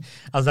I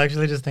was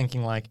actually just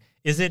thinking like,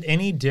 is it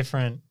any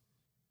different?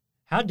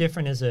 How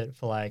different is it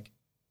for like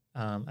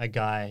a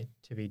guy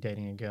to be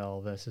dating a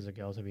girl versus a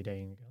girl to be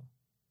dating a girl?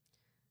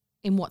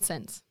 In what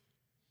sense?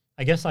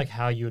 I guess like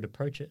how you would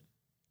approach it.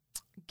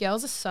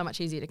 Girls are so much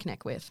easier to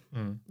connect with.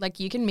 Like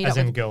you can meet up with...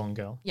 As in girl and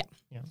girl. Yeah.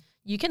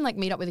 You can like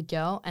meet up with a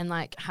girl and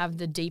like have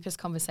the deepest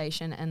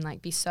conversation and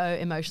like be so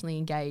emotionally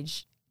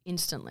engaged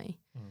instantly.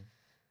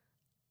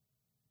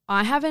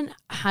 I haven't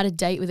had a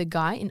date with a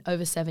guy in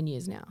over 7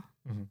 years now.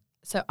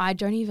 So I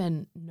don't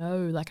even know,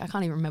 like I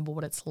can't even remember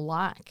what it's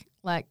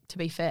like to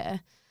be fair.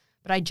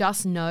 But I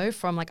just know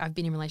from like I've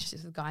been in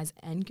relationships with guys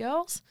and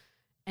girls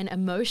and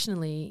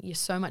emotionally you're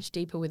so much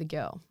deeper with a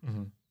girl.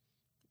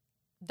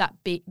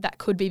 That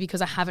could be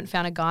because I haven't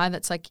found a guy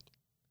that's like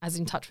as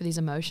in touch with his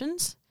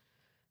emotions.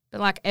 But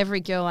like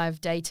every girl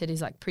I've dated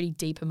is like pretty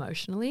deep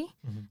emotionally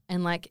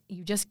and like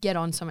you just get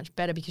on so much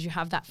better because you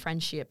have that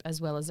friendship as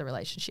well as the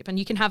relationship. And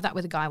you can have that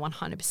with a guy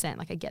 100%.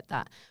 Like I get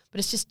that. But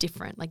it's just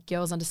different. Like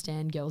girls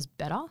understand girls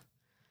better.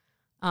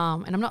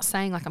 And I'm not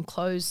saying like I'm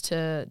close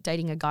to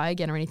dating a guy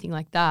again or anything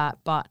like that.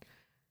 But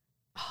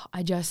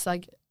I just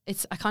like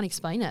I can't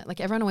explain it. Like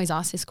everyone always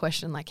asks this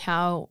question like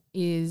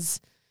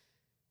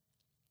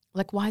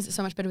why is it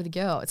so much better with a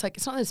girl? It's like,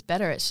 it's not that it's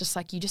better. It's just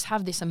like you just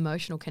have this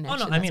emotional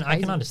connection. Oh, no, I mean, crazy. I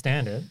can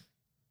understand it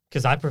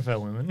because I prefer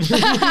women.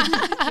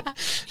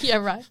 Yeah,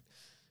 right.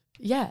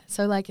 yeah.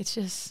 So like it's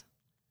just.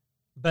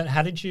 But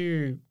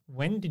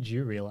when did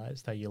you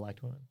realize that you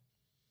liked women?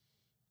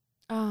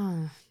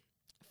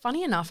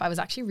 Funny enough, I was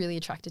actually really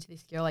attracted to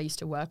this girl I used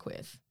to work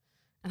with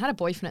and had a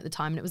boyfriend at the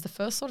time. And it was the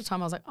first sort of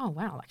time I was like, oh,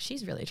 wow, like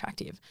she's really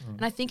attractive.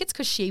 And I think it's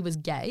because she was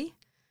gay.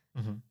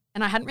 And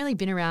I hadn't really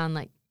been around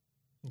like.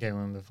 Gay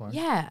women before.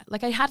 Yeah.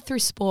 Like I had through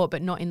sport,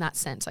 but not in that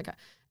sense. Like,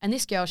 and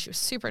this girl, she was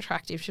super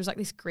attractive. She was like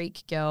this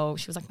Greek girl.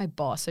 She was like my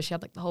boss. So she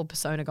had like the whole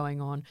persona going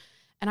on.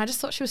 And I just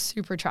thought she was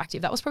super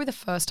attractive. That was probably the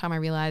first time I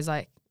realized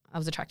like I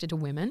was attracted to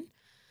women.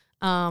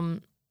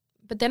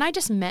 But then I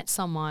just met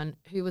someone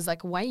who was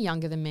like way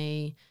younger than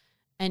me,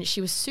 and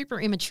she was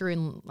super immature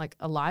in like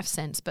a life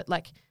sense, but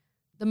like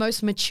the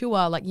most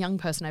mature like young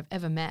person I've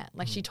ever met.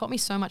 Like she taught me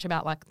so much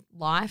about like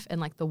life and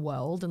like the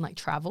world and like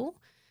travel,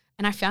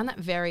 and I found that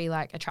very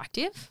like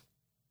attractive.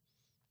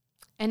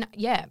 And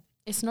yeah,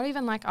 it's not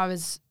even like I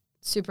was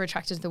super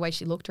attracted to the way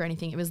she looked or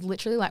anything. It was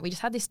literally like we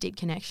just had this deep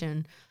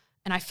connection,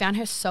 and I found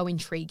her so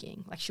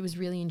intriguing. Like she was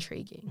really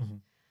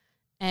intriguing.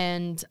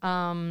 And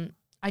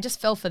I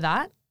just fell for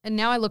that. And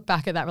now I look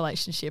back at that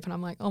relationship and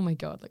I'm like, oh my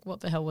God, like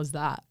what the hell was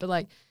that? But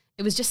like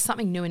it was just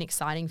something new and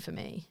exciting for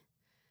me.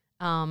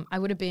 I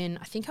would have been,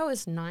 I think I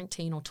was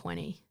 19 or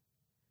 20.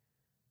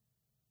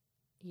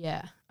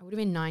 Yeah, I would have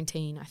been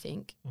 19, I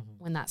think,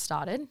 when that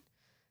started.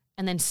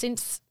 And then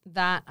since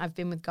that, I've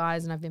been with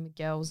guys and I've been with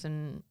girls,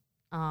 and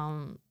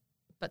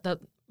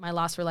but my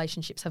last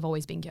relationships have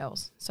always been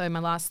girls. So my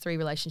last 3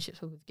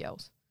 relationships were with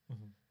girls.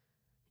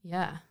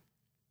 Yeah.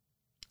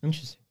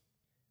 Interesting.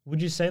 Would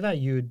you say that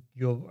you're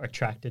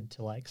attracted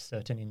to like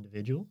certain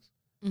individuals,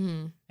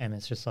 and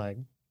it's just like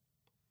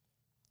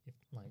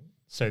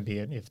so be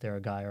it if they're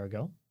a guy or a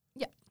girl?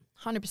 Yeah,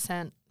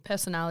 100%.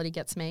 Personality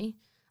gets me.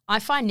 I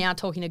find now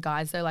talking to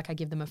guys though, like I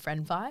give them a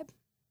friend vibe.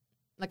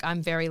 Like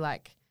I'm very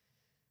like,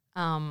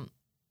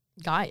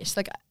 guyish.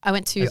 Like I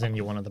went to. As in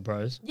you're one of the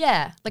bros.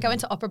 Yeah, like I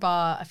went to Opera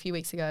Bar a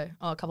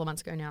couple of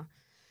months ago now,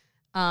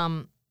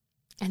 and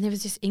there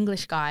was this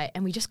English guy,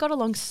 and we just got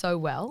along so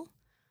well.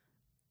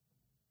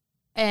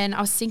 And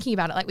I was thinking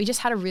about it, like we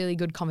just had a really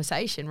good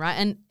conversation, right?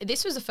 And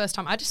this was the first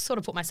time I just sort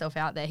of put myself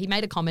out there. He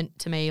made a comment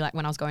to me like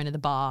when I was going to the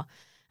bar,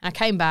 and I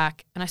came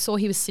back and I saw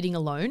he was sitting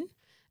alone.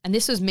 And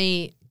this was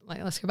me,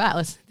 like, let's go back.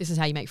 This is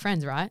how you make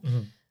friends, right?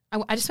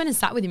 I just went and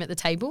sat with him at the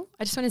table.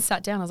 I just went and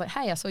sat down. I was like,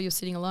 hey, I saw you were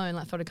sitting alone.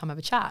 I thought I'd come have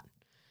a chat.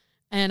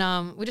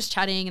 And we're just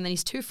chatting, and then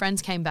his 2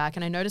 friends came back,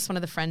 and I noticed one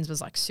of the friends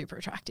was like super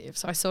attractive.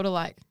 So I sort of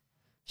like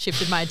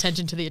shifted my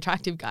attention to the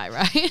attractive guy,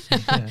 right?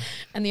 Yeah.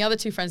 And the other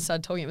 2 friends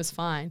started talking. It was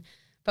fine.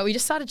 But we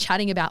just started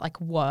chatting about like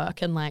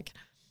work and like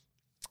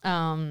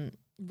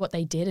what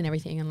they did and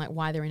everything, and like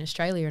why they're in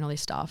Australia and all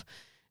this stuff.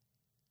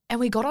 And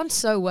we got on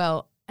so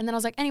well. And then I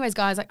was like, anyways,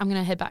 guys, like I'm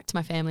going to head back to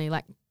my family.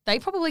 Like they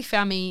probably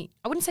found me,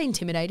 I wouldn't say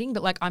intimidating,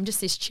 but like I'm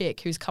just this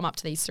chick who's come up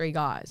to these 3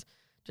 guys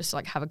just to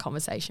like have a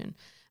conversation.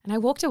 And I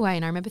walked away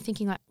and I remember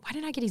thinking like, why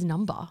didn't I get his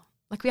number?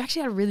 Like we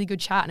actually had a really good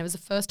chat, and it was the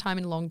first time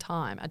in a long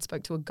time I'd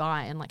spoke to a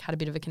guy and like had a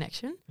bit of a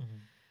connection.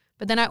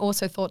 But then I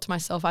also thought to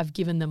myself, I've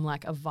given them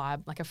like a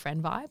vibe, like a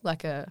friend vibe,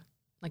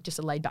 like just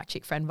a laid back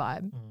chick friend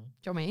vibe. Do you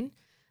know what I mean?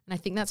 And I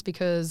think that's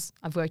because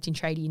I've worked in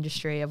tradie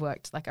industry. I've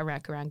worked like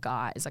around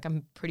guys. Like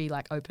I'm pretty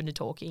like open to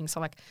talking. So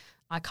like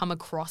I come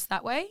across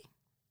that way.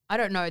 I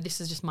don't know.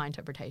 This is just my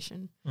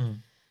interpretation.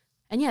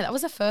 And yeah, that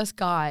was the first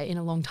guy in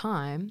a long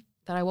time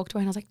that I walked away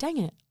and I was like, dang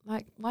it.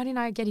 Like, why didn't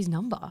I get his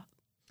number?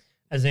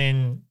 As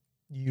in,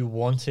 you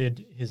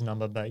wanted his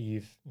number, but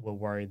you were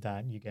worried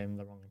that you gave him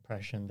the wrong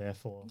impression,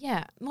 therefore.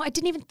 Yeah. Well, I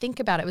didn't even think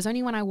about it. It was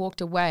only when I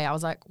walked away, I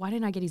was like, why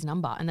didn't I get his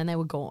number? And then they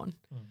were gone.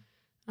 And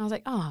I was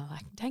like, oh,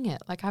 like, dang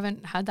it. Like, I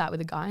haven't had that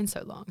with a guy in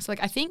so long. So,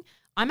 like, I think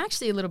I'm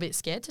actually a little bit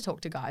scared to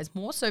talk to guys,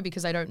 more so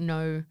because I don't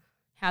know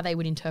how they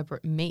would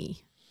interpret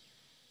me.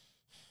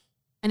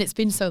 And it's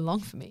been so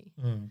long for me.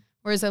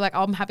 Whereas they're like,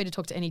 oh, I'm happy to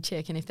talk to any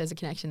chick, and if there's a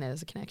connection,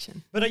 there's a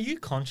connection. But are you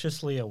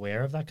consciously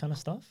aware of that kind of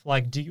stuff?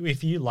 Like,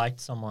 if you liked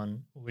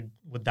someone,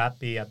 would that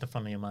be at the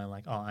front of your mind,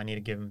 like, oh, I need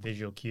to give them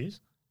visual cues?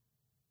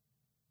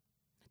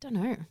 I don't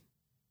know.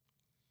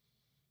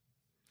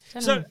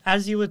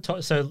 As you were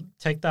so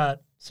take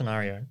that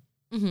scenario.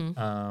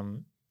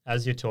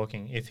 As you're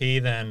talking, if he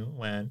then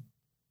went,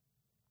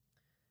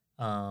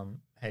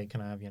 hey,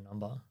 can I have your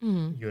number?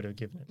 You would have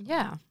given it.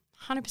 Yeah,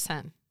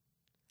 100%.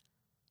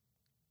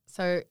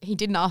 So he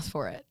didn't ask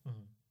for it.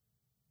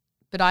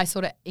 But I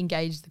sort of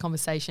engaged the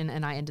conversation,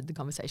 and I ended the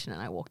conversation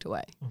and I walked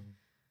away.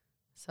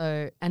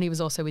 So, and he was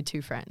also with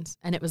 2 friends,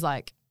 and it was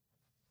like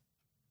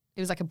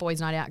a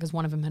boys' night out because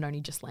one of them had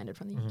only just landed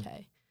from the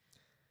UK.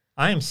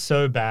 I am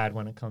so bad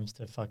when it comes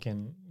to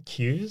fucking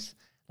cues.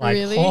 Like,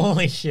 really?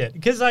 Holy shit.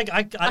 Because like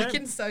I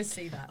can so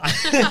see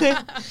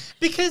that.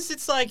 Because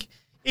it's like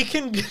it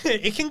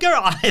can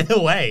go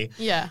either way.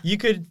 Yeah. You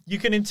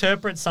can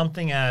interpret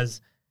something as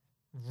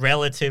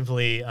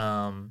relatively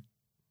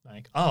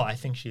like, oh, I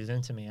think she's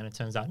into me, and it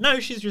turns out no,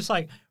 she's just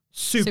like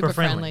super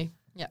friendly.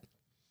 Yeah.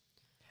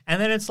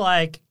 And then it's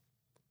like,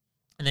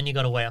 and then you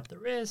got to weigh up the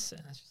risks,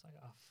 and it's just like,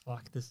 oh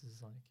fuck, this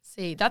is like.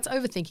 See, that's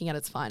overthinking at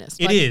its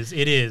finest. It is,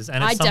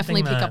 and it's I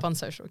definitely pick up on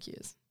social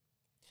cues.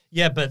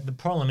 Yeah, but the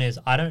problem is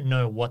I don't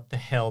know what the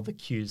hell the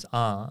cues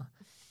are.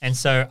 And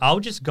so I'll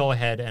just go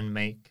ahead and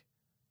make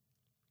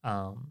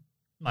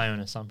my own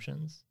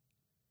assumptions.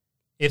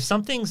 If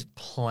something's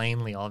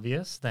plainly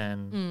obvious,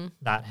 then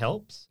that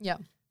helps. Yeah.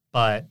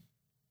 But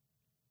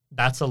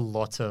that's a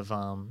lot of,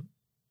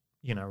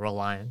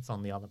 reliance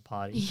on the other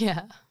party.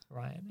 Yeah.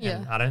 Right. Yeah.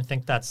 And I don't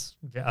think that's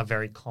a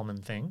very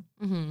common thing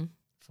Mm-hmm.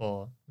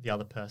 for the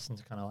other person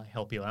to kind of like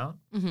help you out.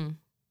 Mm-hmm.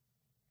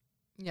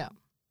 Yeah.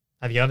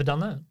 Have you ever done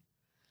that?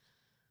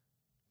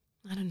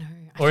 I don't know.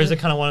 Or is it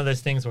kind of one of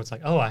those things where it's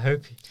like, oh, I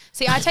hope.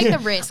 See, I take the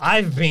risk.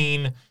 I've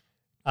been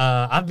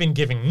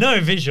giving no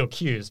visual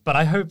cues, but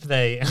I hope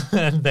they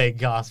they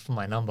gasp for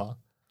my number.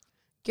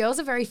 Girls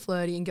are very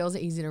flirty and girls are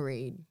easy to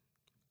read.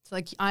 So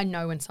like I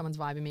know when someone's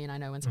vibing me and I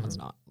know when someone's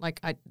not.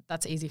 Like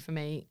that's easy for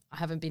me. I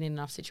haven't been in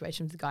enough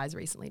situations with guys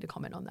recently to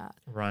comment on that.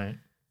 Right.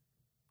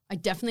 I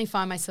definitely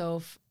find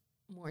myself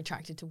more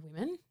attracted to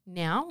women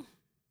now,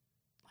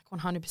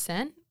 like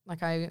 100%.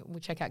 Like I will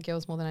check out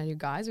girls more than I do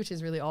guys, which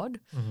is really odd.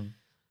 Mm-hmm.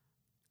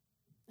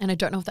 And I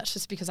don't know if that's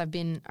just because I've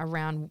been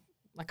around,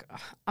 like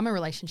I'm a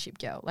relationship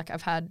girl. Like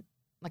I've had,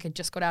 like I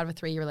just got out of a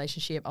 3-year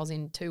relationship. I was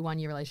in 2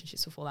 1-year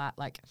relationships before that.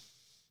 Like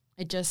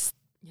it just,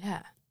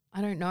 yeah,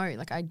 I don't know.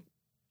 Like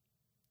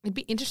it'd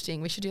be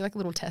interesting. We should do like a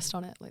little test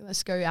on it. Like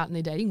let's go out in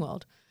the dating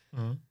world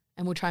and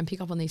we'll try and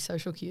pick up on these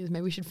social cues.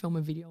 Maybe we should film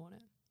a video on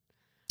it.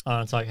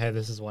 Oh, it's like, hey,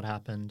 this is what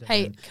happened.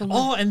 Hey,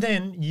 and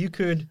then you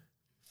could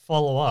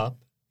follow up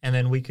and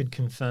then we could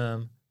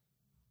confirm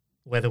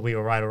whether we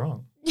were right or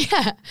wrong.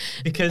 Yeah.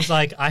 Because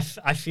like I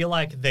feel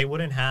like they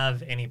wouldn't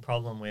have any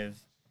problem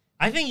with,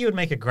 I think you would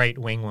make a great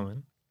wing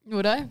woman.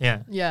 Would I?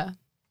 Yeah. Yeah.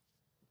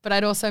 But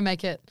I'd also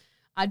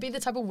I'd be the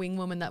type of wing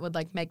woman that would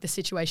like make the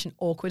situation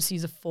awkward, so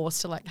use a force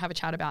to like have a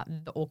chat about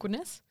the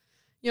awkwardness.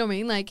 You know what I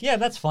mean? Like, yeah,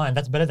 that's fine.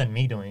 That's better than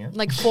me doing it.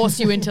 Like force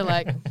you into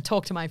like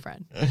talk to my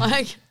friend.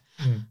 Like,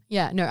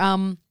 yeah,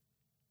 no.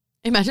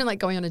 Imagine like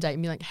going on a date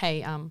and be like,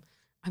 hey, I'm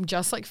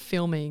just like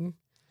filming,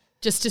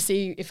 just to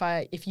see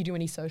if you do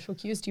any social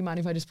cues. Do you mind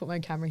if I just put my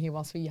camera here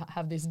whilst we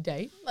have this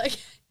date? Like,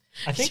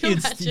 I think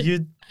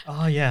you'd.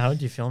 Oh yeah, how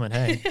would you film it?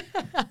 Hey,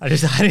 I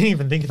didn't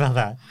even think about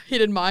that.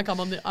 Hidden mic. I'm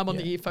on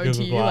the earphone Google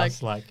to you.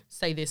 Glass, like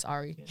say this,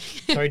 Ari.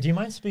 Yeah. Sorry, do you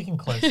mind speaking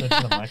closer to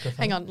the microphone?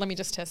 Hang on, let me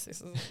just test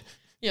this.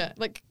 Yeah,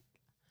 like,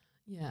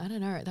 yeah, I don't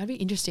know. That'd be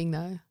interesting though.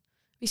 It'd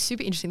be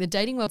super interesting. The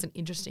dating world's an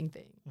interesting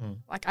thing.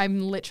 Like, I'm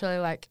literally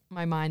like,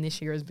 my mind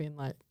this year has been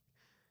like.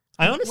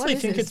 I honestly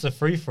think it's a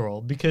free for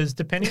all because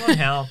depending on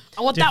how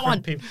I want that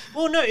one.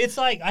 Well, no, it's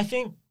like I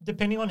think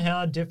depending on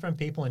how different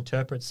people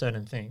interpret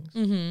certain things.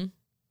 Mm-hmm.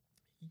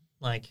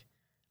 Like,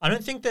 I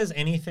don't think there's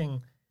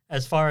anything,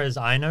 as far as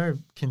I know,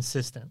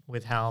 consistent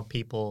with how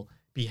people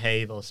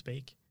behave or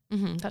speak.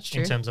 Mm-hmm, that's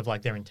true. In terms of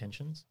like their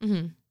intentions.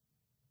 Mm-hmm.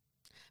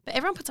 But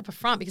everyone puts up a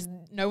front because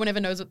no one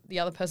ever knows what the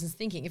other person's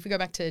thinking. If we go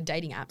back to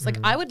dating apps, like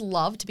I would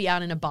love to be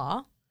out in a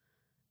bar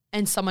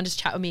and someone just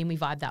chat with me and we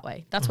vibe that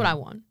way. That's what I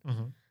want.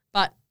 Mm-hmm.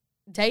 But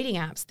dating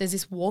apps, there's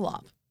this wall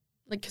up.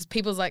 Like, because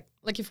people's like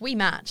if we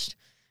matched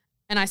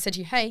and I said to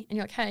you, hey, and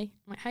you're like, hey,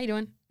 I'm like, how you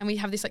doing? And we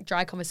have this like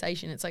dry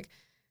conversation. It's like,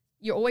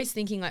 you're always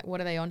thinking like, what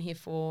are they on here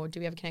for? Do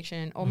we have a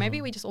connection? Or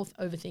maybe we just all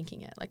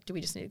overthinking it. Like, do we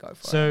just need to go for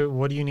it? So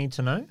what do you need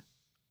to know?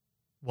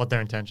 What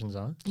their intentions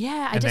are?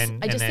 Yeah, I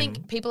just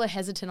think people are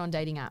hesitant on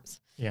dating apps.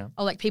 Yeah.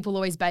 Or like people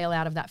always bail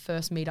out of that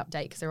first meetup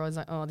date because they're always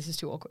like, oh, this is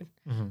too awkward.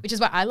 Which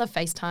is why I love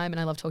FaceTime and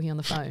I love talking on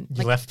the phone.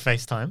 You left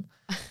FaceTime?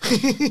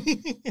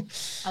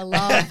 I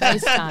love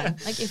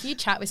FaceTime. Like, if you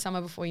chat with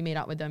someone before you meet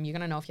up with them, you're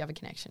going to know if you have a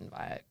connection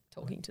by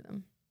talking to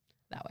them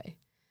that way.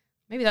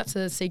 Maybe that's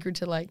a secret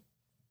to like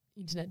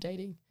internet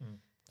dating.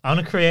 I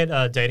want to create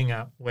a dating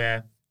app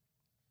where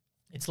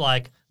it's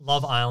like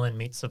Love Island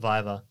meets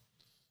Survivor.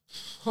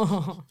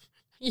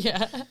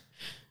 Yeah.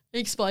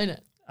 Explain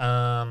it.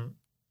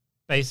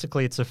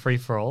 Basically, it's a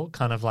free-for-all,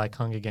 kind of like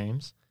Hunger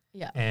Games.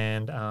 Yeah.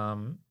 And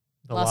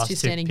the last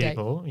two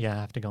people,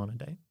 have to go on a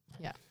date.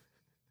 Yeah.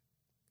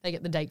 They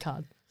get the date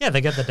card. Yeah,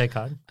 they get the date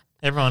card.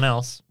 Everyone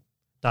else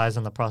dies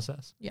in the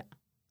process. Yeah.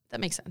 That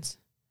makes sense.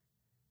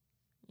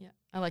 Yeah.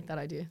 I like that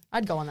idea.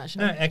 I'd go on that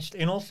show. No, actually,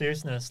 in all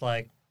seriousness,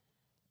 like,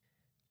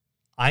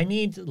 I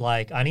need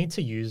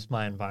to use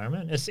my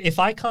environment. If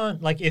I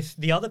can't, like, if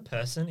the other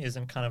person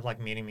isn't kind of like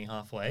meeting me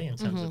halfway in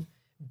terms of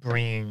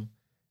bringing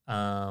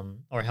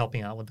or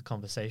helping out with the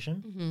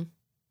conversation,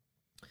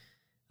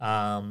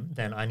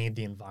 then I need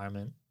the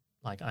environment.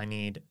 Like, I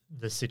need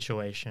the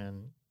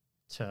situation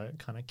to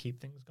kind of keep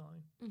things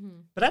going.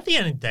 But at the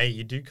end of the day,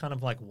 you do kind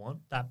of like want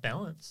that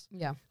balance.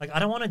 Yeah. Like, I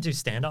don't want to do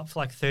stand up for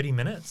like 30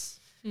 minutes.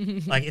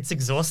 Like, it's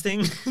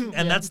exhausting.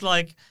 And that's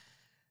like,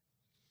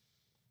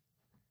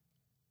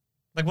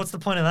 what's the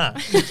point of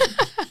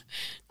that?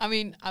 I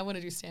mean, I want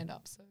to do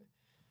stand-up, so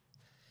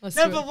let's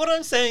No, do but it. what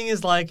I'm saying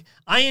is, like,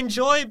 I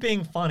enjoy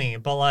being funny,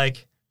 but,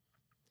 like,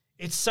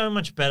 it's so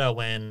much better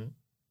when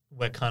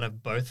we're kind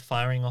of both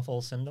firing off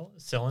all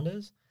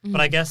cylinders.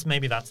 But I guess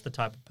maybe that's the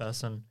type of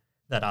person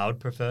that I would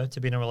prefer to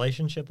be in a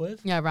relationship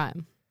with. Yeah, right.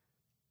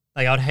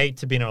 Like, I'd hate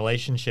to be in a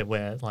relationship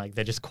where, like,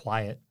 they're just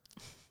quiet.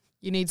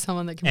 You need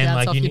someone that can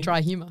bounce off your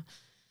dry humor.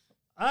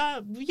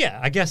 Yeah,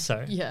 I guess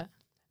so. Yeah.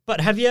 But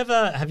have you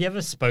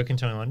ever spoken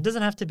to anyone? It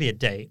doesn't have to be a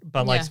date,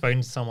 but like Yeah.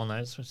 spoken to someone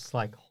that's just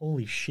like,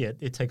 holy shit,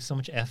 it takes so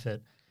much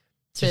effort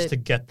just to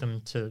get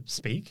them to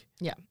speak.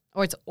 Yeah.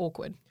 Or it's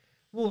awkward.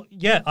 Well,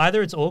 yeah,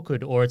 either it's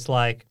awkward or it's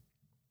like,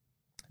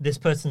 this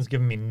person's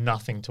given me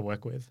nothing to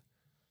work with.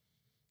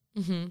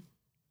 Mm-hmm.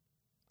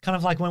 Kind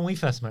of like when we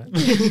first met.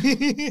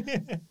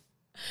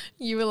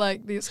 You were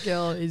like, this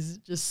girl is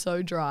just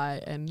so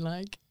dry and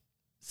like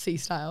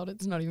sea-styled.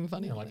 It's not even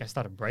funny. Yeah, like I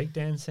started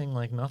breakdancing,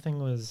 like nothing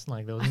was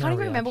like there was I no can't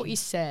even remember reaction. what you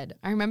said.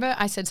 I remember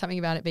I said something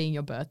about it being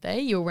your birthday.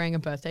 You were wearing a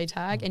birthday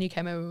tag and you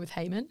came over with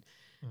Heyman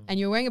and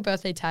you were wearing a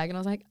birthday tag and I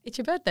was like, it's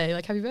your birthday,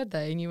 like happy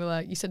birthday. And you were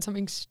like, you said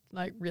something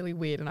like really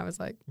weird and I was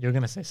like. You're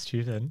going to say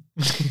stupid.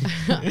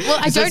 Well,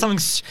 I said don't.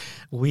 something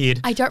weird.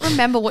 I don't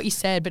remember what you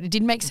said, but it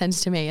didn't make sense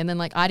to me. And then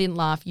like I didn't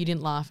laugh, you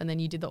didn't laugh. And then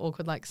you did the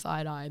awkward like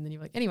side eye and then you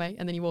were like, anyway.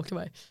 And then you walked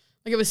away.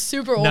 Like it was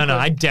super awkward. No,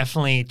 I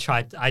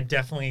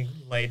definitely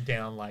laid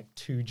down like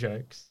 2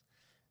 jokes.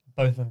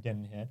 Both of them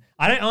didn't hit.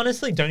 I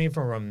honestly don't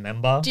even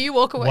remember. Do you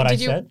walk away? What I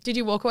said? Did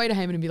you walk away to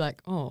Heyman and be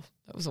like, oh,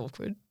 that was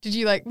awkward? Did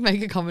you like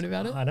make a comment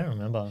about it? I don't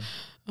remember.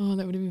 Oh,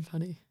 that would have been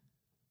funny.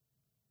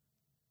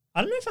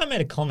 I don't know if I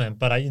made a comment,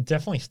 but it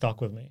definitely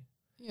stuck with me.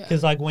 Yeah.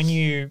 Because like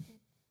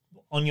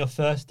on your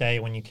first day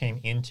when you came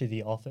into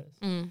the office,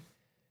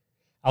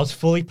 I was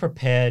fully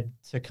prepared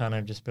to kind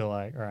of just be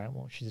like, all right,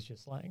 well, she's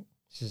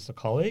just a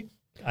colleague.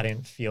 I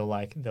didn't feel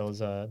like there was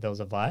a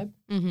vibe.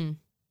 Mm-hmm.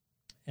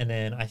 And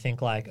then I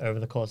think like over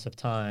the course of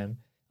time,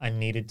 I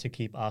needed to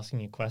keep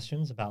asking you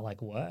questions about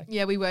like work.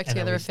 Yeah, we worked And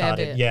then together we a fair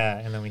bit. Yeah,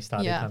 and then we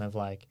started kind of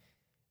like,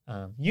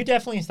 you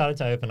definitely started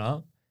to open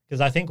up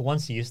because I think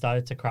once you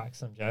started to crack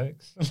some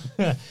jokes,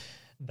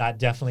 that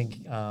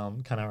definitely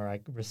kind of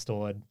like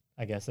restored,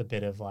 I guess, a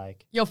bit of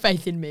like your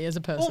faith in me as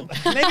a person.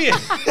 Well, maybe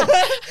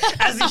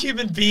as a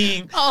human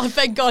being. Oh,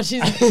 thank God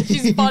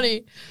she's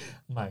funny.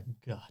 My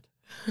God.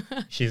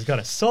 She's got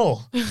a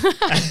soul.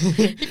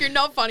 If you're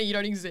not funny, you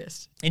don't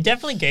exist. It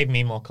definitely gave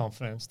me more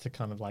confidence to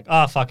kind of like,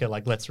 oh, fuck it,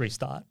 like, let's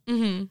restart.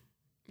 Mm-hmm.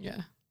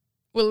 Yeah.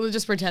 Well, we'll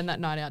just pretend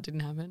that night out didn't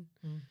happen.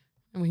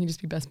 And we can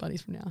just be best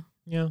buddies from now.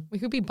 Yeah. We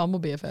could be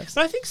Bumblebee BFFs.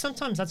 But I think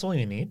sometimes that's all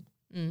you need.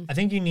 I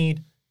think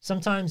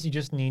sometimes you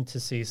just need to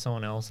see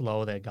someone else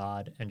lower their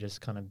guard and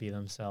just kind of be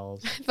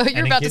themselves. But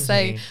you're about to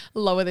say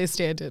lower their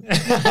standard.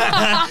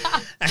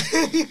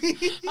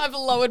 I've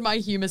lowered my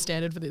humor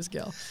standard for this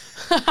girl.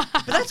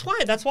 But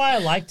that's why I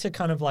like to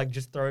kind of like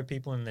just throw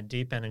people in the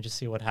deep end and just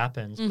see what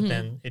happens. But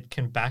then it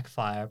can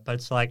backfire. But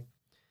it's like,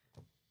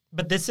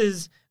 but this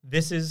is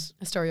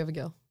a story of a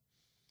girl.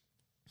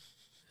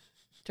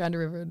 Drowned a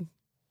river.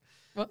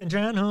 But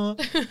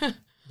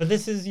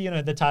this is, these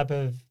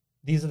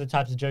are the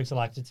types of jokes I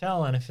like to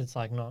tell. And if it's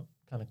like not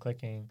kind of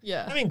clicking.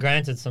 Yeah. I mean,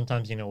 granted,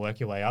 sometimes, work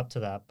your way up to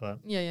that. But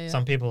yeah.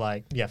 some people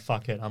like, yeah,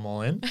 fuck it. I'm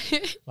all in.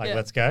 Like,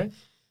 let's go.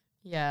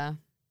 Yeah.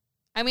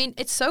 I mean,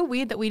 it's so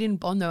weird that we didn't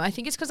bond though. I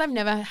think it's because I've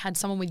never had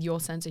someone with your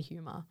sense of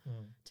humor,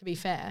 to be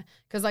fair.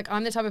 Because like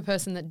I'm the type of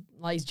person that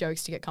lays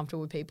jokes to get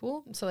comfortable with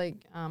people. So like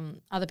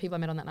other people I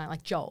met on that night,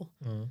 like Joel,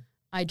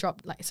 I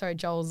dropped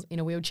Joel's in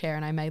a wheelchair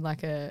and I made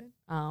like a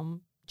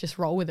just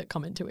roll with it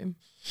comment to him.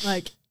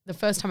 Like the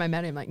first time I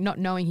met him, like not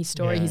knowing his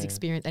story, his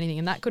experience, anything.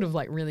 And that could have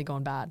like really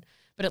gone bad,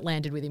 but it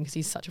landed with him because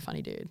he's such a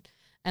funny dude.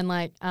 And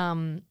like,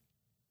 that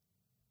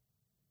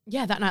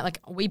night, like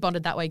we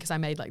bonded that way because I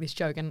made like this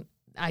joke and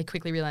I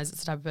quickly realized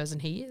it's the type of person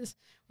he is.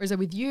 Whereas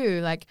with you,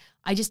 like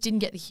I just didn't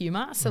get the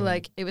humor. So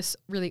like it was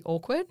really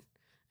awkward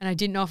and I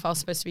didn't know if I was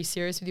supposed to be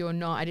serious with you or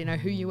not. I didn't know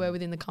who you were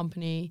within the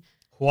company.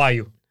 Who are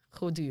you?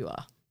 Who do you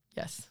are?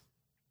 Yes.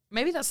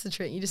 Maybe that's the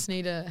trick. You just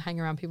need to hang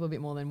around people a bit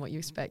more than what you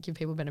expect. Give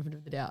people benefit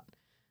of the doubt.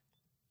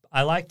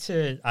 I like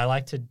to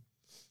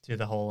do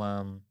the whole,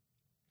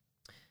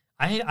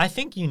 I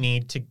think you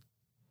need to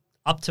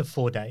up to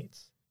 4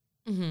 dates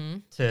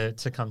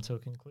to come to a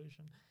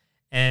conclusion.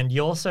 And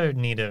you also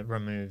need to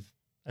remove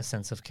a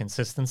sense of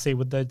consistency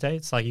with those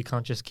dates. Like you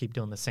can't just keep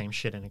doing the same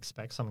shit and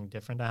expect something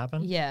different to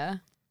happen. Yeah.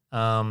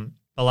 But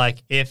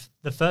like if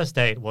the first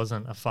date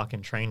wasn't a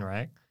fucking train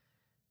wreck,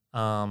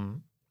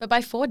 but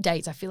by 4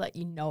 dates, I feel like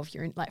if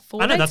you're in like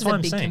 4 I know, dates that's is what a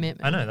I'm big saying.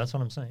 commitment. I know, that's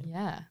what I'm saying.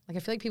 Yeah. Like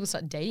I feel like people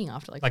start dating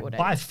after like 4 dates.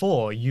 By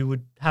 4, you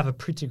would have a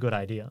pretty good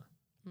idea.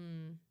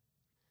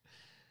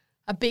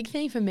 A big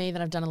thing for me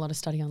that I've done a lot of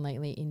study on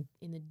lately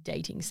in the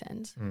dating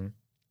sense.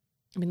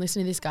 I've been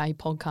listening to this guy, he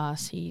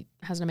podcasts. He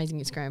has an amazing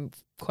Instagram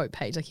quote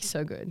page. Like he's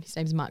so good. His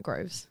name's Mark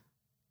Groves.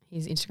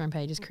 His Instagram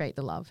page is Create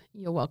the Love.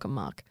 You're welcome,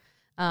 Mark.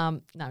 No,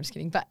 I'm just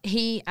kidding. But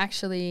he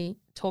actually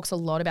talks a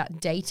lot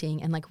about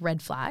dating and like red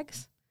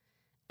flags.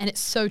 And it's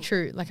so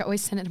true. Like I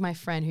always send it to my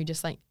friend who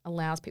just like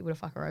allows people to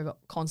fuck her over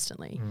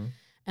constantly.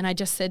 And I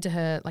just said to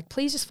her, like,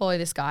 please just follow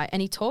this guy.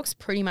 And he talks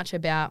pretty much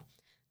about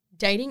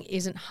dating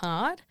isn't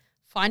hard.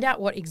 Find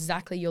out what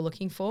exactly you're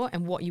looking for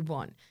and what you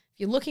want. If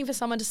you're looking for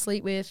someone to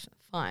sleep with,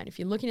 fine. If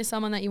you're looking for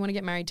someone that you want to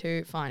get married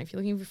to, fine. If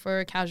you're looking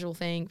for a casual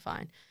thing,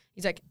 fine.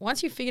 He's like,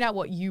 once you've figured out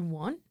what you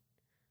want,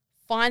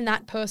 find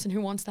that person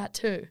who wants that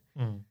too.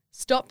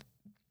 Stop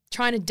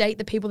trying to date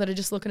the people that are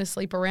just looking to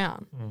sleep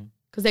around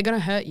because they're going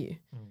to hurt you.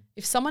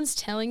 if someone's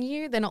telling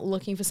you they're not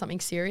looking for something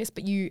serious,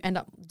 but you end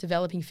up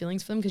developing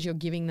feelings for them because you're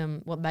giving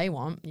them what they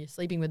want, you're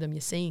sleeping with them, you're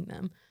seeing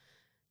them,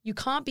 you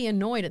can't be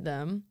annoyed at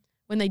them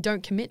when they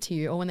don't commit to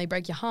you or when they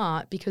break your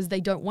heart because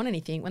they don't want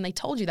anything when they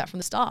told you that from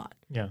the start.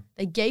 Yeah.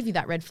 They gave you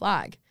that red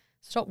flag.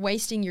 Stop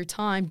wasting your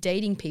time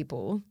dating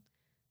people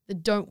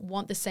that don't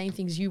want the same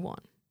things you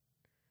want.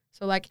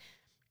 So like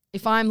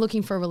if I'm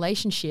looking for a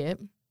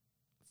relationship,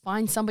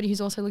 find somebody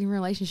who's also looking for a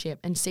relationship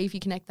and see if you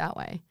connect that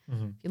way.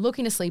 Mm-hmm. If you're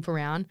looking to sleep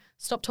around,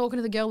 stop talking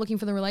to the girl looking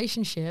for the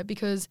relationship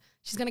because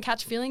she's going to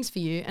catch feelings for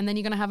you and then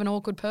you're going to have an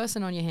awkward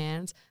person on your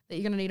hands that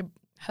you're going to need to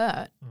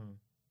hurt. Mm.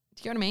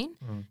 Do you know what I mean?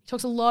 Mm. He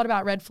talks a lot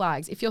about red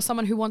flags. If you're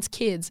someone who wants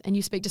kids and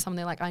you speak to someone,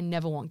 they're like, I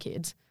never want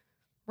kids.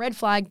 Red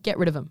flag, get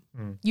rid of them.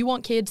 Mm. You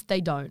want kids,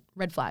 they don't.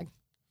 Red flag.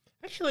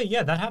 Actually,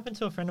 yeah, that happened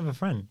to a friend of a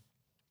friend.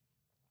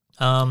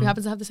 Who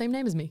happens to have the same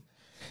name as me.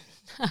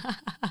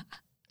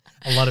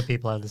 A lot of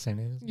people have the same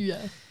name as me.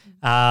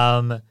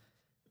 Yeah.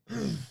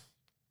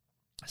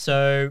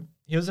 So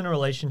he was in a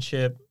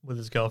relationship with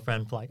his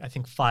girlfriend for like, I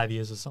think 5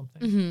 years or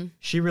something. Mm-hmm.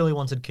 She really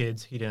wanted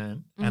kids. He didn't.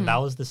 Mm-hmm. And that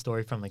was the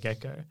story from the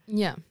get-go.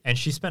 Yeah. And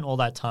she spent all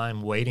that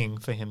time waiting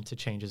for him to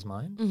change his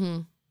mind. Mm-hmm.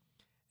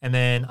 And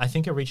then I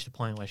think it reached a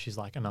point where she's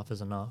like, enough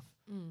is enough.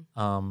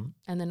 And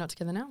they're not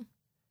together now?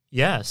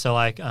 Yeah. So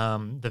like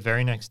the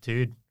very next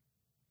dude,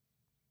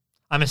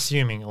 I'm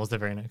assuming it was the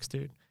very next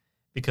dude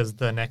because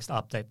the next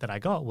update that I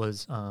got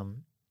was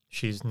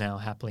she's now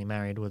happily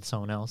married with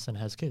someone else and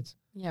has kids.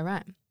 Yeah,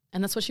 right.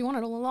 And that's what she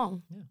wanted all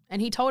along. Yeah.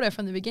 And he told her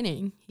from the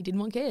beginning he didn't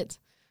want kids.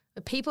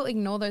 But people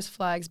ignore those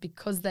flags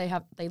because they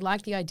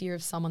like the idea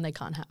of someone they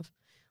can't have.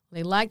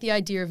 They like the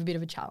idea of a bit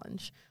of a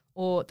challenge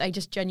or they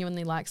just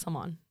genuinely like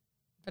someone.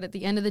 But at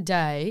the end of the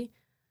day,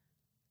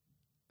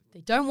 if they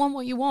don't want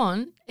what you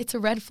want, it's a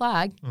red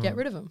flag. Get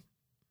rid of them.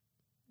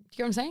 Do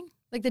you know what I'm saying?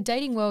 Like the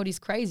dating world is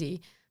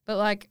crazy, but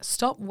like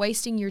stop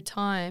wasting your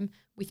time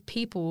with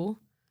people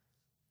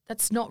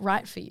that's not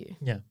right for you.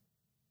 Yeah.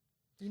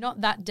 You're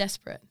not that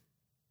desperate.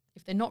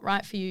 If they're not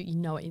right for you, you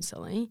know it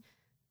instantly.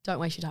 Don't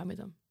waste your time with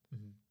them.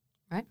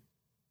 Mm-hmm. Right?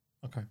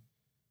 Okay.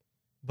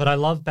 But I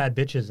love bad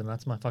bitches and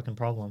that's my fucking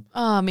problem.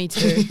 Oh, me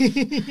too.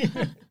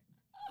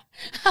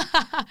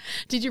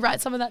 Did you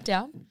write some of that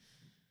down?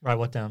 Write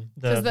what down?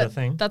 The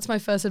thing? That's my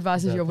first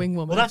advice as your wing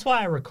woman. Well, that's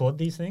why I record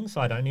these things, so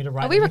I don't need to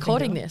write. Are we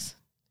recording down. This?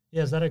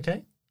 Yeah, is that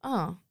okay?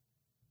 Oh.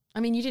 I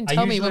mean, you didn't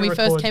tell me when we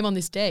first came on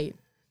this date.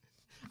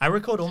 I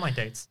record all my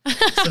dates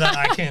so that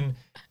I can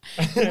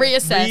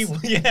reassess.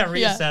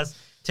 Reassess.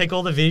 Take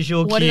all the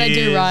visual cues. What did I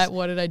do right?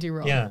 What did I do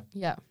wrong?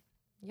 Yeah.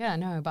 Yeah,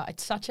 no, but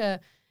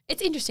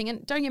it's interesting.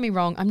 And don't get me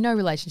wrong, I'm no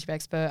relationship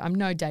expert. I'm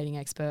no dating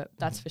expert.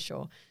 That's for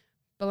sure.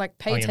 But like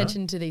pay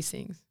attention to these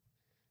things.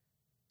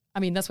 I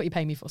mean, that's what you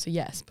pay me for. So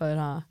yes,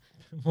 but.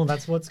 Well,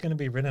 that's what's going to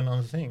be written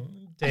on the thing.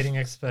 Dating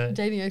expert.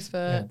 Dating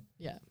expert.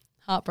 Yeah.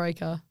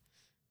 Heartbreaker.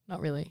 Not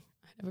really.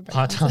 I never break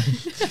part-time.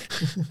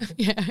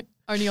 Yeah.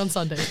 Only on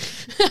Sunday.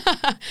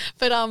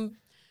 But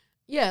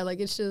yeah, like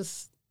it's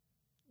just,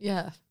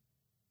 yeah.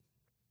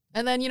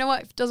 And then you know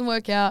what? If it doesn't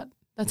work out,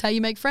 that's how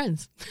you make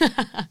friends.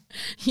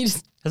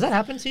 Has that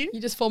happened to you? You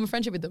just form a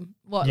friendship with them.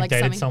 What? You've like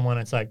dated someone,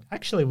 it's like,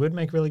 actually, we'd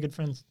make really good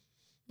friends.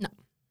 No,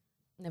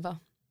 never.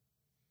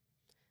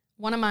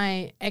 One of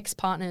my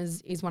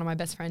ex-partners is one of my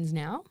best friends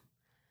now.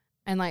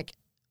 And like,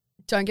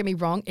 don't get me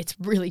wrong, it's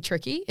really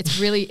tricky. It's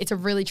a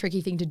really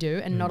tricky thing to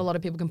do and not a lot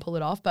of people can pull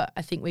it off, but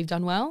I think we've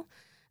done well.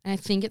 And I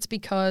think it's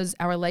because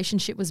our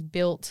relationship was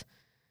built,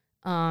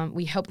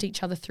 we helped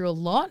each other through a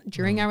lot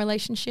during our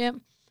relationship.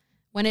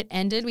 When it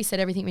ended, we said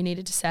everything we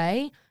needed to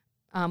say.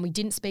 We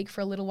didn't speak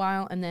for a little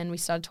while and then we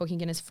started talking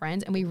again as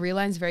friends and we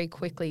realized very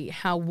quickly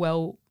how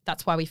well,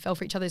 that's why we fell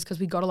for each other, is because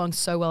we got along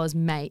so well as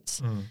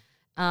mates.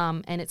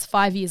 And it's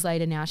 5 years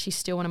later now. She's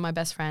still one of my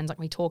best friends. Like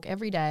we talk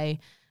every day.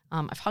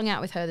 I've hung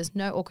out with her. There's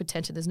no awkward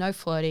tension. There's no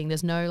flirting.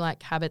 There's no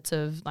like habits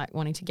of like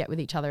wanting to get with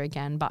each other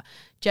again. But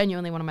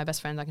genuinely one of my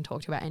best friends I can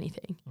talk to about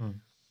anything.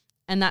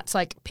 And that's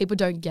like, people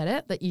don't get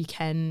it, that you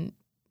can,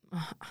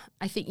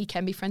 I think you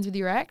can be friends with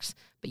your ex,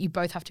 but you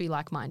both have to be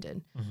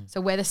like-minded.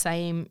 So we're the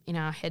same in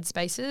our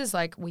headspaces.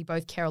 Like we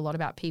both care a lot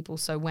about people.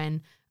 So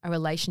when a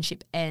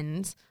relationship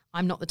ends,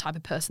 I'm not the type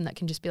of person that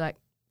can just be like,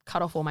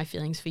 cut off all my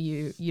feelings for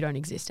you. You don't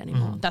exist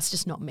anymore. That's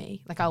just not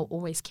me. Like I'll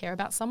always care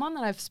about someone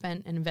that I've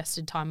spent and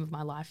invested time of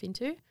my life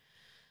into.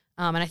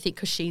 And I think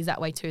because she's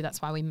that way too,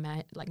 that's why we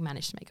managed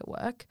to make it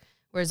work.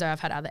 Whereas I've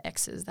had other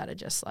exes that are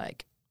just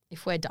like,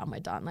 if we're done, we're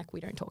done. Like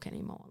we don't talk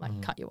anymore.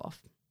 Like cut you off.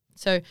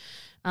 So,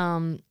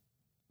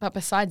 but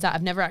besides that,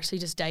 I've never actually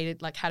just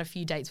dated, like had a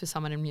few dates with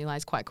someone and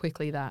realized quite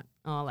quickly that,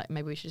 oh, like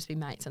maybe we should just be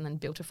mates and then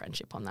built a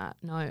friendship on that.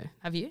 No.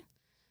 Have you?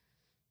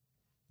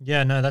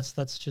 Yeah, no,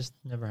 that's just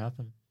never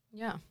happened.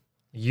 Yeah.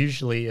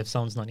 Usually if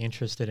someone's not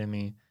interested in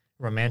me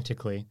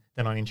romantically,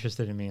 they're not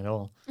interested in me at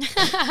all.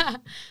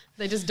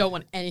 They just don't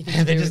want anything to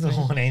do They with just me. don't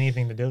want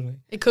anything to do with me.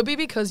 It could be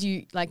because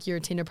you, like your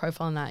Tinder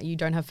profile and that, you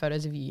don't have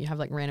photos of you. You have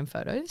like random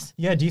photos.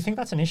 Yeah, do you think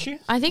that's an issue?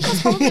 I think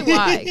that's probably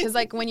why. Because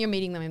like when you're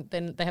meeting them,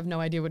 then they have no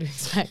idea what to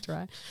expect,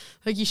 right?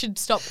 Like you should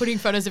stop putting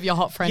photos of your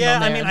hot friend on there.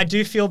 Yeah, I mean, I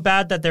do feel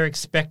bad that they're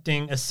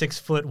expecting a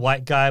 6-foot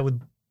white guy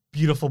with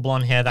beautiful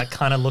blonde hair that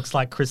kind of looks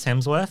like Chris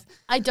Hemsworth.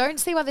 I don't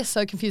see why they're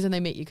so confused when they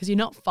meet you because you're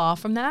not far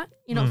from that.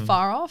 You're not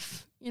far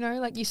off. You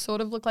know, like you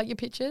sort of look like your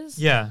pictures.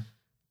 Yeah.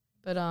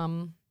 But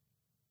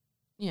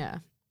yeah.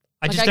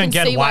 I Like, just I don't can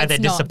get see why why they're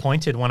it's not.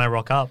 disappointed when I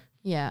rock up.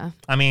 Yeah.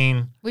 I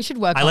mean, We should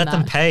work I on let that.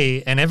 them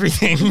pay and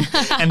everything,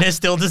 and they're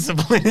still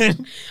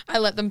disappointed. I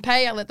let them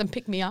pay. I let them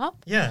pick me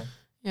up. Yeah.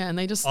 Yeah, and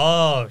they just.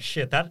 Oh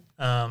shit! That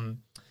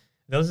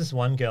there was this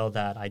one girl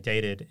that I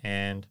dated,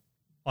 and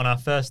on our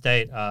first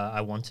date,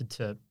 I wanted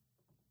to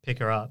pick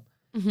her up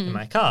in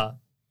my car,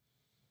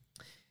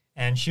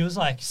 and she was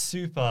like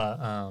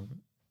super.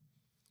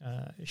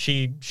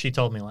 She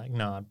told me like,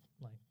 no,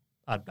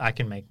 I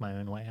can make my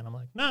own way, and I'm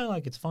like, no,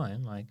 like it's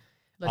fine, like.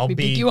 Let me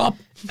pick you up.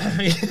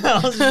 I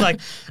was just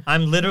like,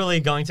 I'm literally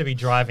going to be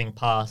driving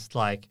past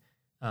like,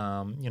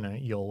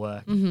 your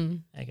work.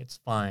 Like it's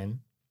fine.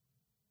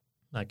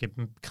 Like it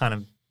kind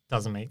of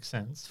doesn't make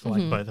sense for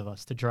like both of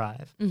us to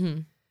drive.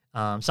 So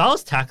I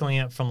was tackling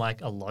it from like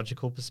a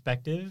logical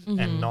perspective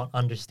and not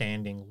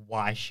understanding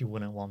why she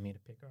wouldn't want me to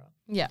pick her up.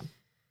 Yeah.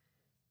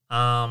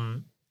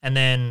 And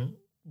then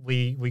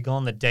we go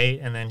on the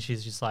date, and then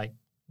she's just like,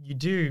 you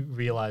do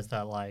realize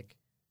that like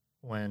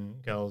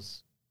when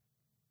girls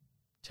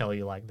tell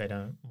you like they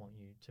don't want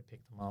you to pick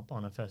them up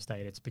on a first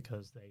date, it's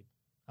because they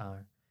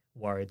are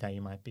worried that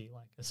you might be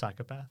like a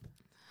psychopath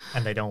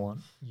and they don't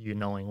want you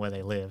knowing where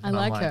they live. I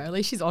like her. At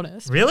least she's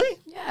honest. Really?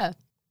 Yeah.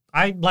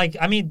 I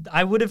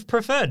would have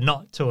preferred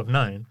not to have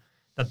known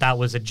that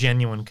was a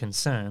genuine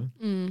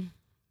concern.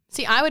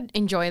 See, I would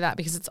enjoy that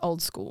because it's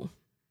old school.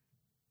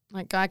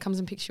 Like guy comes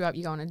and picks you up,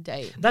 you go on a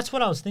date. That's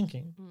what I was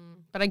thinking.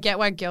 But I get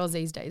why girls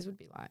these days would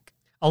be like,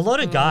 a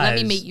lot of guys.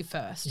 let me meet you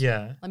first.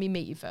 Yeah. Let me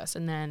meet you first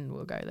and then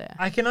we'll go there.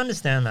 I can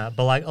understand that,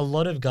 but like a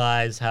lot of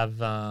guys have,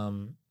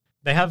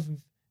 they have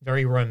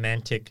very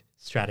romantic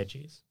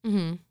strategies.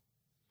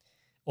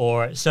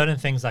 Or certain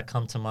things that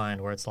come to mind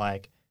where it's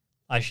like,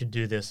 I should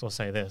do this or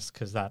say this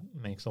because that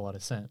makes a lot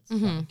of sense.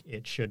 Like,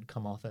 it should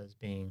come off as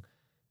being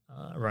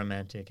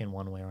romantic in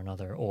one way or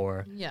another.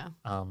 Or,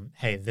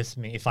 hey,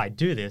 if I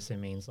do this, it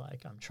means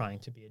like I'm trying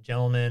to be a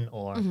gentleman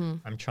or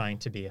I'm trying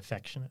to be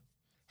affectionate.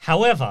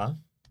 However,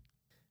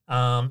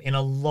 in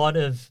a lot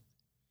of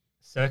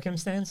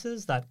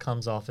circumstances, that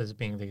comes off as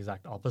being the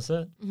exact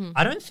opposite.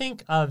 I don't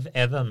think I've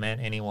ever met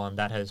anyone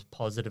that has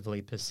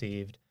positively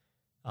perceived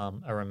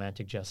a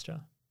romantic gesture.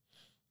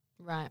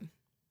 Right.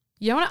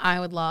 You know what I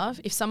would love?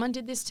 If someone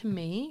did this to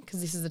me,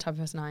 because this is the type of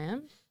person I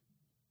am,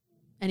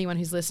 anyone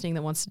who's listening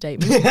that wants to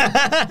date me.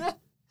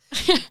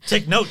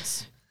 Take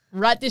notes.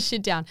 Write this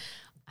shit down.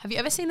 Have you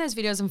ever seen those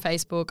videos on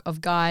Facebook of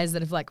guys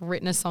that have like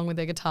written a song with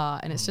their guitar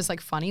and it's just like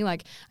funny?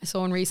 Like I saw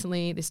one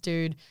recently, this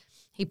dude,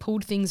 he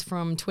pulled things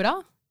from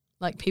Twitter,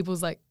 like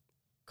people's like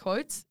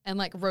quotes and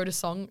like wrote a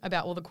song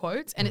about all the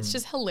quotes and it's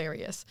just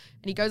hilarious.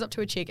 And he goes up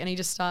to a chick and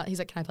he's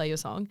like, can I play your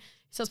song?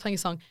 He starts playing a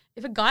song.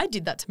 If a guy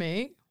did that to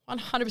me,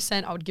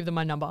 100% I would give them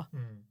my number,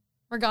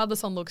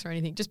 regardless on looks or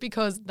anything, just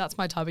because that's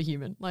my type of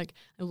human. Like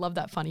I love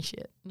that funny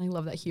shit and I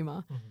love that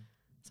humor.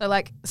 So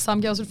like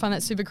some girls would find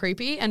that super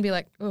creepy and be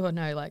like, oh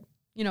no, like,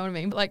 you know what I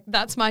mean? But like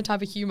that's my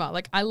type of humor.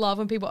 Like I love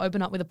when people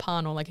open up with a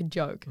pun or like a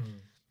joke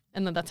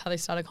and then that's how they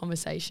start a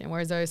conversation.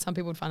 Whereas though some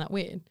people would find that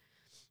weird.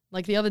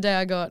 Like the other day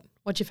I got,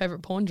 what's your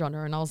favorite porn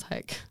genre? And I was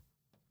like,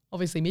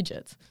 obviously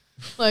midgets.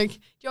 Like, do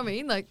you know what I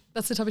mean? Like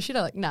that's the type of shit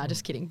I like. Nah,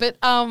 just kidding. But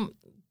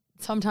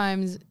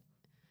sometimes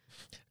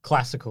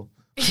classical.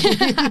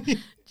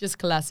 Just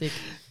classic.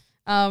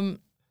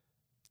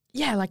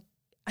 Yeah, like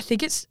I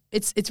think it's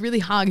really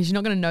hard because you're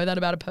not going to know that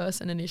about a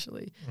person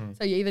initially.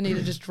 So you either need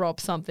to just drop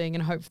something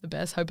and hope for the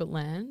best, hope it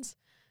lands,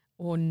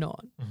 or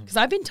not. Because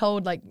I've been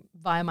told like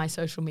via my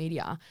social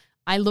media,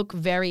 I look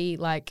very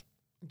like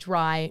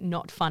dry,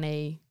 not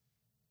funny,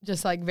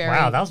 just like very.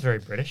 Wow, that was very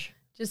British.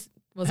 Just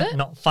was it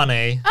not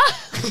funny?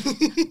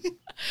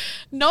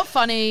 Not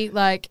funny,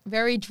 like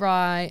very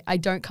dry. I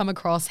don't come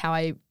across how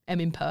I am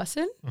in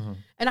person.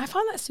 And I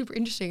find that super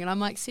interesting. And I'm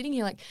like sitting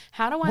here like,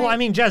 how do I... Well, I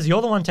mean, Jazz,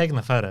 you're the one taking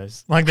the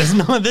photos. Like there's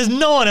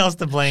no one else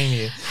to blame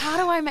you.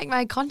 How do I make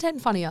my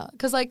content funnier?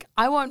 Because like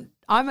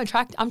I'm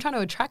trying to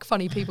attract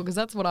funny people because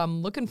that's what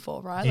I'm looking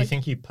for, right? Do you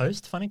think you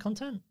post funny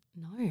content?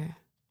 No.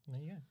 There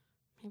you go.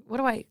 What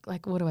do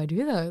I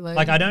do though?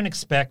 Like I don't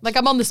expect... Like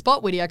I'm on the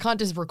spot with you. I can't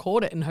just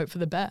record it and hope for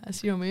the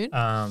best. You know what I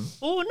mean?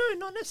 Oh, no,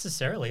 not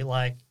necessarily.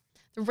 Like...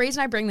 The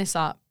reason I bring this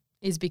up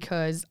is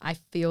because I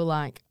feel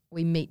like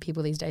we meet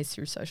people these days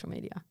through social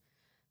media.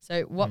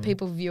 So what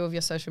people view of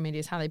your social media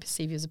is how they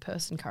perceive you as a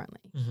person currently.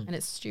 And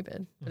it's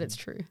stupid, but it's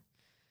true.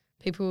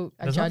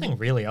 There's nothing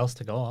really else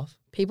to go off.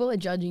 People are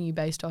judging you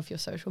based off your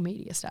social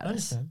media status. I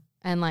understand.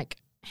 And like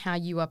how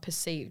you are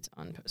perceived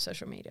on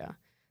social media.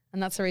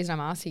 And that's the reason I'm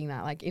asking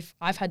that. Like, if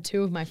I've had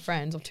two of my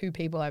friends or two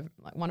people,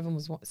 one of them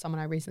was someone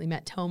I recently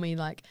met, tell me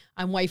like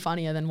I'm way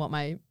funnier than what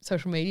my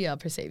social media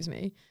perceives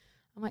me.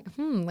 I'm like,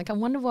 like I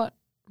wonder what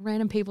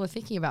random people are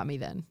thinking about me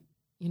then,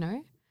 you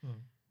know?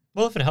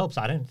 Well, if it helps,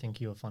 I don't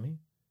think you were funny.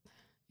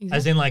 Exactly.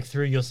 As in like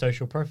through your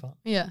social profile.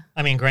 Yeah.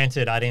 I mean,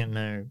 granted, I didn't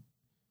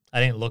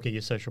look at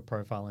your social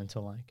profile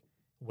until like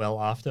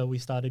well after we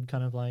started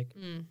kind of like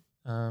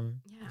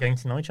getting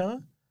to know each other.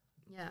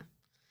 Yeah.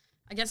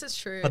 I guess it's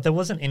true. But there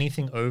wasn't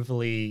anything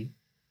obvious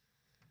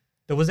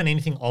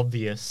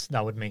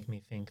that would make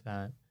me think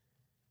that,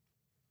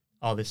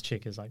 oh, this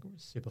chick is like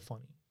super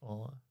funny.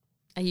 Or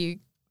are you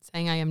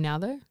saying I am now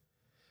though?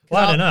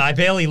 Well, I don't know. I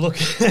barely look.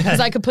 Because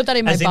I could put that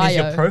in my bio. Is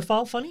your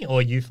profile funny or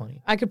are you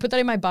funny? I could put that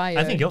in my bio.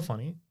 I think you're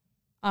funny.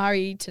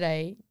 Ari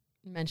today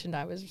mentioned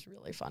I was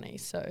really funny,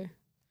 so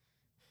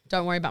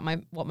don't worry about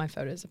what my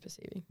photos are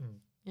perceiving.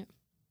 Yeah.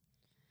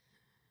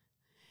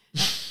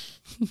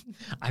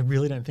 I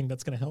really don't think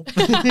that's going to help.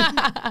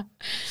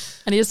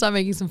 I need to start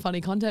making some funny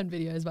content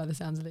videos by the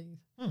sounds of things.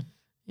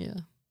 Yeah.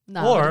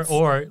 No,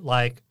 or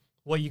like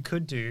what you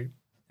could do,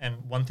 and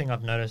one thing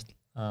I've noticed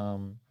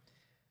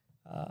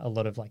a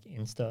lot of like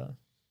Insta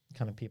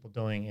kind of people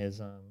doing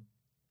is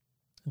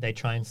they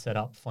try and set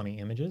up funny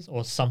images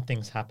or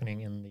something's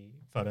happening in the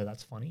photo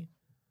that's funny.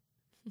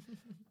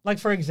 Like,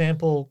 for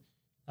example,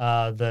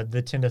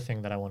 the Tinder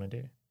thing that I want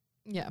to do.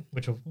 Yeah.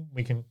 Which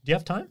we can. Do you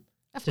have time?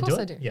 Of course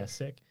I do. Yeah,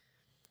 sick.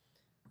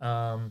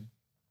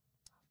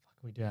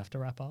 We do have to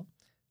wrap up.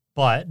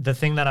 But the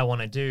thing that I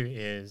want to do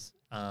is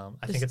I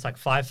think it's like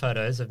 5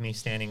 photos of me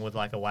standing with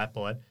like a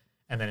whiteboard,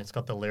 and then it's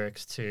got the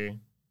lyrics to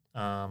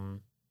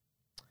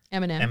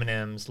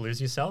Eminem's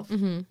Lose Yourself.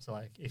 Mm-hmm. So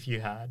like if you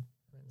had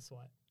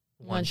swipe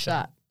one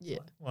shot. Yeah.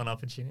 One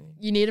opportunity.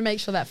 You need to make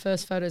sure that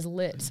first photo is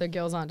lit so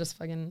girls aren't just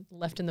fucking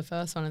left in the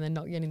first one and then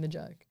not getting the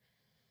joke.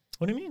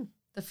 What do you mean?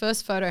 The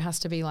first photo has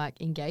to be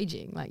like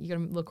engaging. Like you got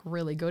to look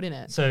really good in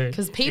it. So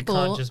because people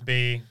it can't just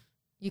be.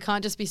 You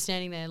can't just be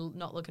standing there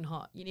not looking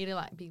hot. You need to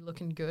like be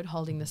looking good,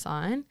 holding the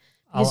sign,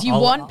 because you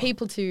want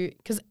people to.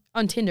 Because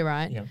on Tinder,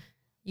 right? Yeah.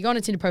 You go on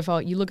a Tinder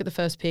profile, you look at the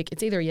first pic.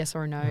 It's either a yes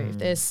or a no.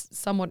 If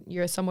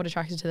you're somewhat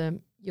attracted to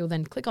them, you'll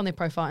then click on their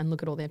profile and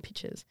look at all their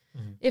pictures.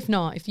 If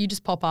not, if you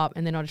just pop up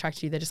and they're not attracted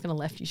to you, they're just going to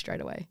left you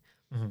straight away.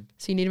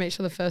 So you need to make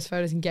sure the first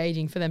photo is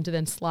engaging for them to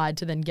then slide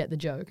to then get the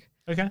joke.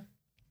 Okay.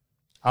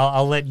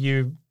 I'll let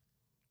you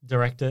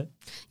direct it.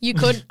 You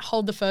could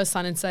hold the first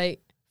sign and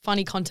say,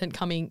 funny content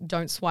coming,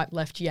 don't swipe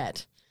left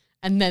yet.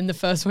 And then the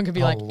first one could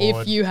be Lord.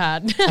 If you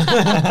had.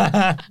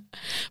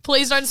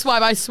 Please don't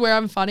swipe. I swear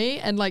I'm funny.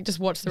 And like just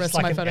watch the rest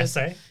of my photos.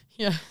 Essay?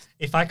 Yeah.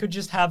 If I could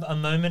just have a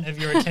moment of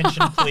your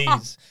attention,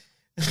 please.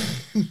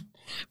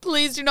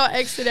 Please do not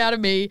exit out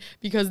of me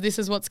because this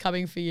is what's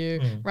coming for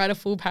you. Write a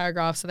full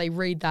paragraph so they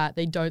read that.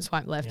 They don't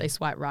swipe left. They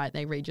swipe right.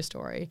 They read your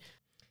story.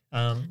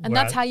 And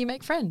that's how you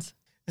make friends.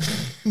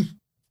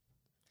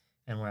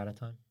 And we're out of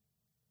time.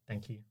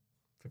 Thank you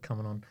for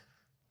coming on.